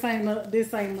say this ain't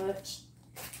much.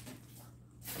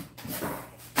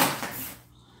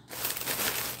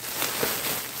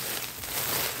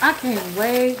 I can't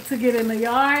wait to get in the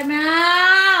yard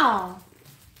now.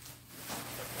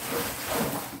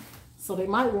 So they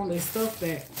might want their stuff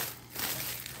back.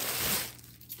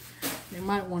 They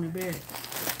might want it back.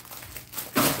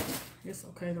 It's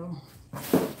okay though.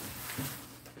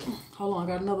 Hold on, I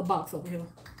got another box over here.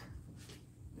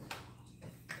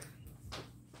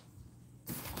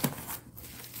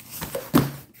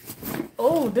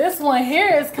 Oh, this one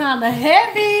here is kind of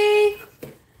heavy.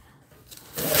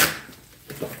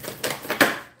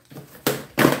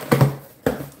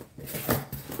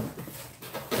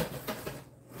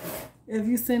 If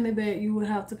you send it back, you would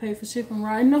have to pay for shipping,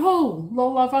 right? No, low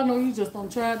life, I know you just don't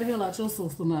try the hell out your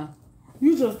sister now.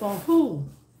 You just don't fool.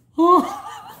 You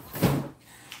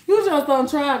just don't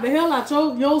try the hell out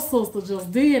your sister just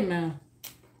did now.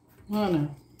 Honey.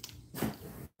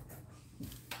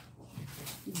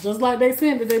 Just like they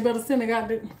sent it, they better send it.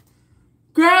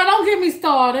 Girl, don't get me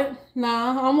started.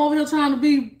 Nah, I'm over here trying to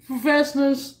be professional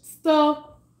and stuff.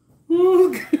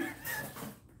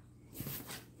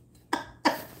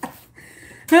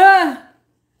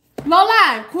 No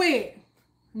lie, quit.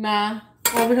 Nah,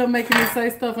 over here making me say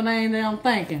stuff and I ain't there I'm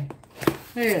thinking.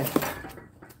 Yeah.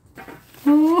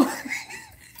 No,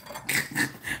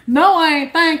 I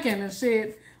ain't thinking and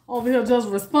shit. Over here just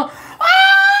respond.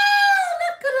 Oh,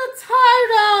 look at the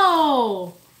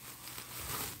turtle.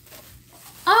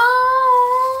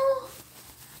 Oh,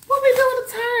 what we doing with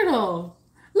the turtle?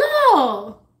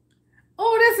 Look.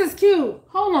 Oh, this is cute.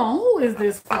 Hold on, who is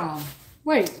this from?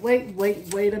 Wait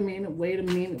a minute. Wait a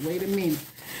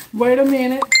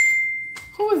minute.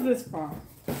 Who is this from?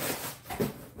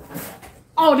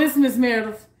 Oh, this Miss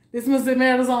Meredith. This Miss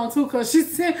Meredith's on too, cause she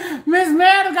said Miss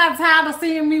Meredith got tired of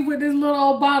seeing me with this little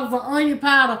old bottles of onion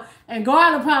powder and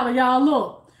garlic powder. Y'all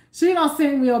look. She done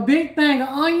sent me a big thing of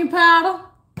onion powder.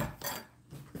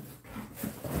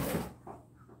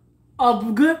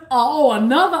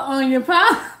 Another onion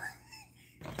powder.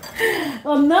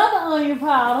 Another onion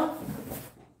powder.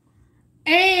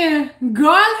 And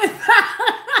garlic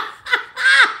powder.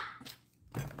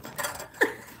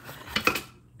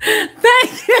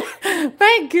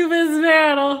 Thank you, Miss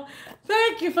Meredith.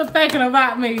 Thank you for thinking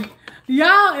about me.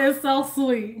 Y'all is so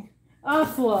sweet. I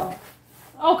swear.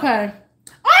 Okay.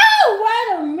 Oh,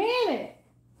 wait a minute.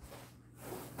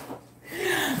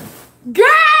 Girl!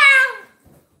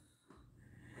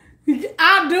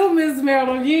 I do, Miss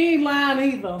Meredith. You ain't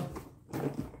lying either.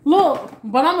 Look,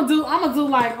 but I'm gonna do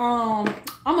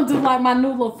like my new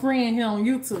little friend here on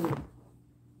YouTube.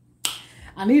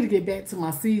 I need to get back to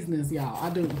my seasonings, y'all. I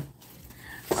do.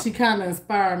 She kind of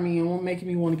inspired me and won't make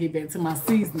me want to get back to my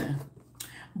seasoning.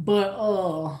 But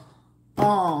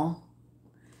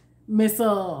Miss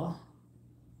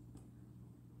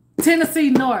Tennessee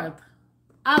North.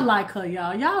 I like her,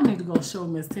 y'all. Y'all need to go show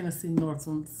Miss Tennessee North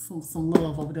some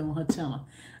love over there on her channel.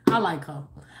 I like her.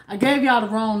 I gave y'all the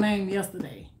wrong name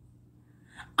yesterday.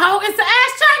 Oh, it's the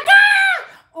Ashtray Girl!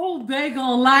 Oh, they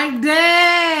gonna like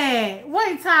that.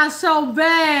 Wait till I show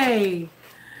Bae.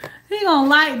 He gonna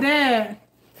like that.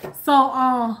 So,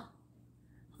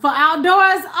 for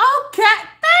outdoors, okay.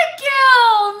 Thank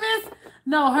you, Miss.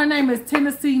 No, her name is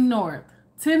Tennessee North.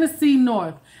 Tennessee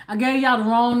North. I gave y'all the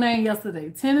wrong name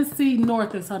yesterday. Tennessee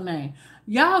North is her name.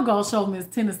 Y'all go show Miss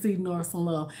Tennessee North some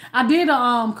love. I did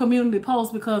a community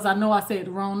post because I know I said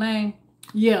the wrong name.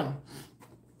 Yeah.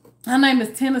 Her name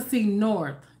is Tennessee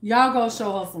North. Y'all go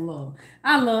show her some love.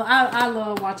 I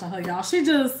love watching her, y'all. She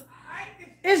just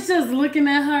it's just looking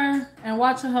at her and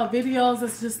watching her videos.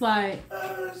 It's just like,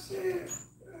 oh shit.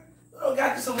 Oh,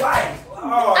 got you some lights.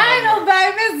 Oh, I know,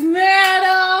 baby. Miss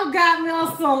Meadow got me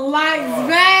on some lights,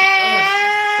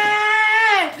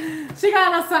 babe. She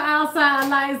got us some outside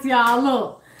lights, y'all.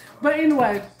 Look. But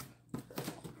anyway,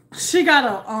 she got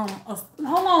a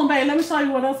hold on, babe. Let me show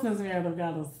you what else Miss Meadow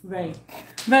got us, babe.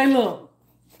 Babe, look.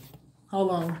 Hold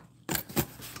on.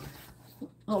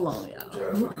 Hold on,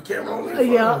 y'all.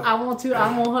 Yeah, I want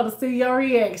her to see your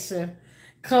reaction.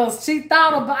 Cause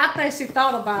I think she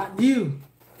thought about you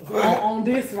on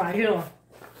this right here.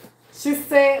 She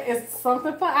said it's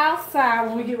something for outside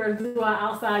when we get ready to do our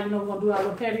outside, we're gonna do our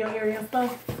little patio area and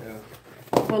stuff. Yeah.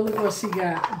 But look what she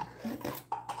got.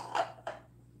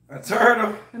 A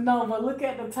turtle? No, but look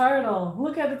at the turtle.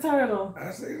 Look at the turtle.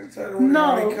 I see the turtle.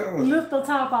 No, lift the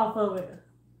top off of it.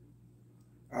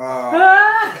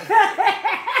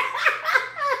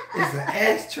 It's an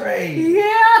ashtray.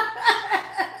 Yeah.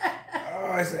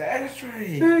 Oh, it's an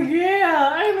ashtray.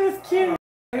 Yeah, ain't this cute?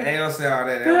 I ain't gonna say all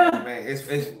that, man.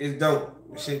 It's dope.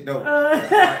 Shit dope. That's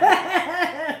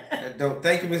dope.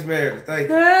 Thank you, Miss Meredith. Thank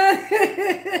you.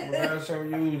 I'm gonna show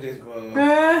you this, bud.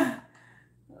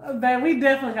 Man, we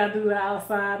definitely gotta do the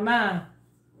outside now.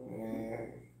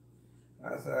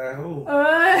 Outside who?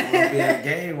 Be in a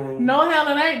game room. No, hell,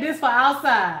 it ain't this for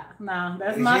outside. No,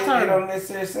 that's my turtle. You don't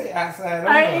necessarily say outside.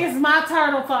 Hey, it's my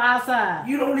turtle for outside.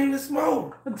 You don't even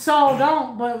smoke. So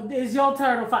don't, but it's your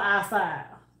turtle for outside.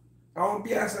 I don't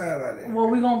be outside like that. Well,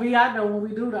 we gonna be out there when we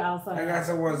do the outside. I got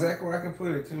somewhere exactly where I can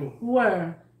put it too.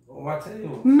 Where? On my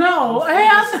table. No,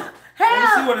 hell. Let me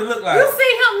see what it look like. You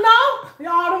see him? No,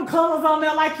 all them colors on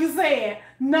there, like you said.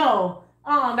 No,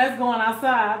 that's going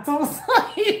outside.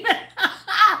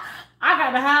 I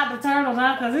got to hide the turtle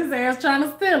now because his ass trying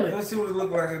to steal it. Let's see what it look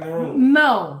like in the room.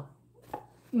 No,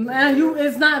 man,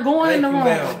 it's not going in the room.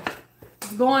 Down.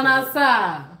 It's going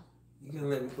outside. You can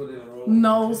let me put it in the room.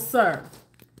 No, sir.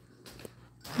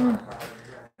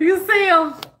 You see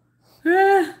him?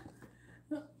 Yeah.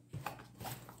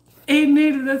 He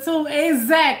needed it too.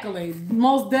 Exactly.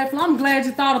 Most definitely. I'm glad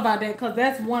you thought about that because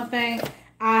that's one thing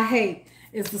I hate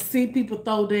is to see people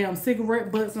throw damn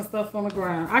cigarette butts and stuff on the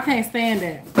ground. I can't stand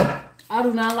that. I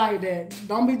do not like that.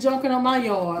 Don't be junking on my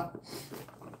yard.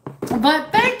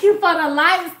 But thank you for the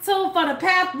lights too, for the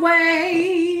pathway.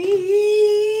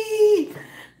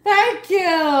 Thank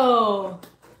you.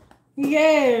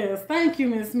 Yes. Thank you,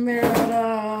 Miss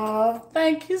Meredith.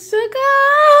 Thank you,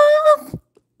 sugar.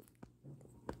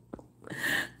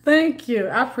 Thank you.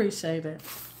 I appreciate it.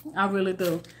 I really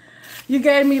do. You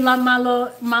gave me like my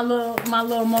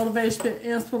little motivation,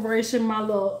 inspiration, my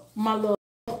little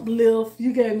uplift.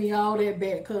 You gave me all that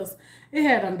back because it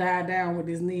had done died down with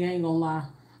this knee. I ain't gonna lie.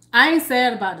 I ain't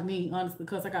sad about the knee, honestly,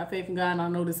 because I got faith in God and I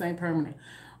know this ain't permanent.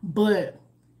 But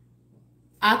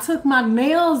I took my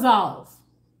nails off.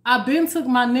 I been took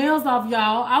my nails off,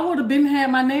 y'all. I would have been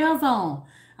had my nails on.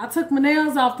 I took my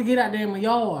nails off to get out there in my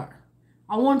yard.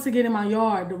 I wanted to get in my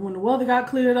yard when the weather got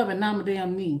cleared up and not my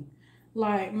damn knee.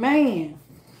 Like, man.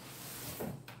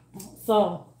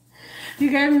 So, you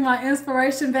gave me my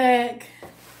inspiration back,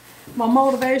 my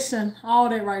motivation, all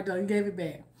that right there. You gave it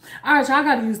back. All right, y'all, I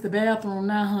got to use the bathroom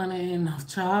now, honey. And,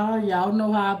 child, y'all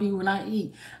know how I be when I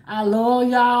eat. I love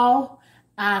y'all.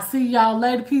 I see y'all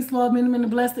later. Peace, love, many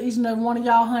blessed to each and every one of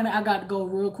y'all, honey. I got to go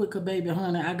real quick, baby,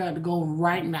 honey. I got to go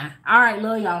right now. All right,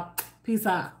 love y'all. Peace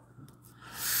out.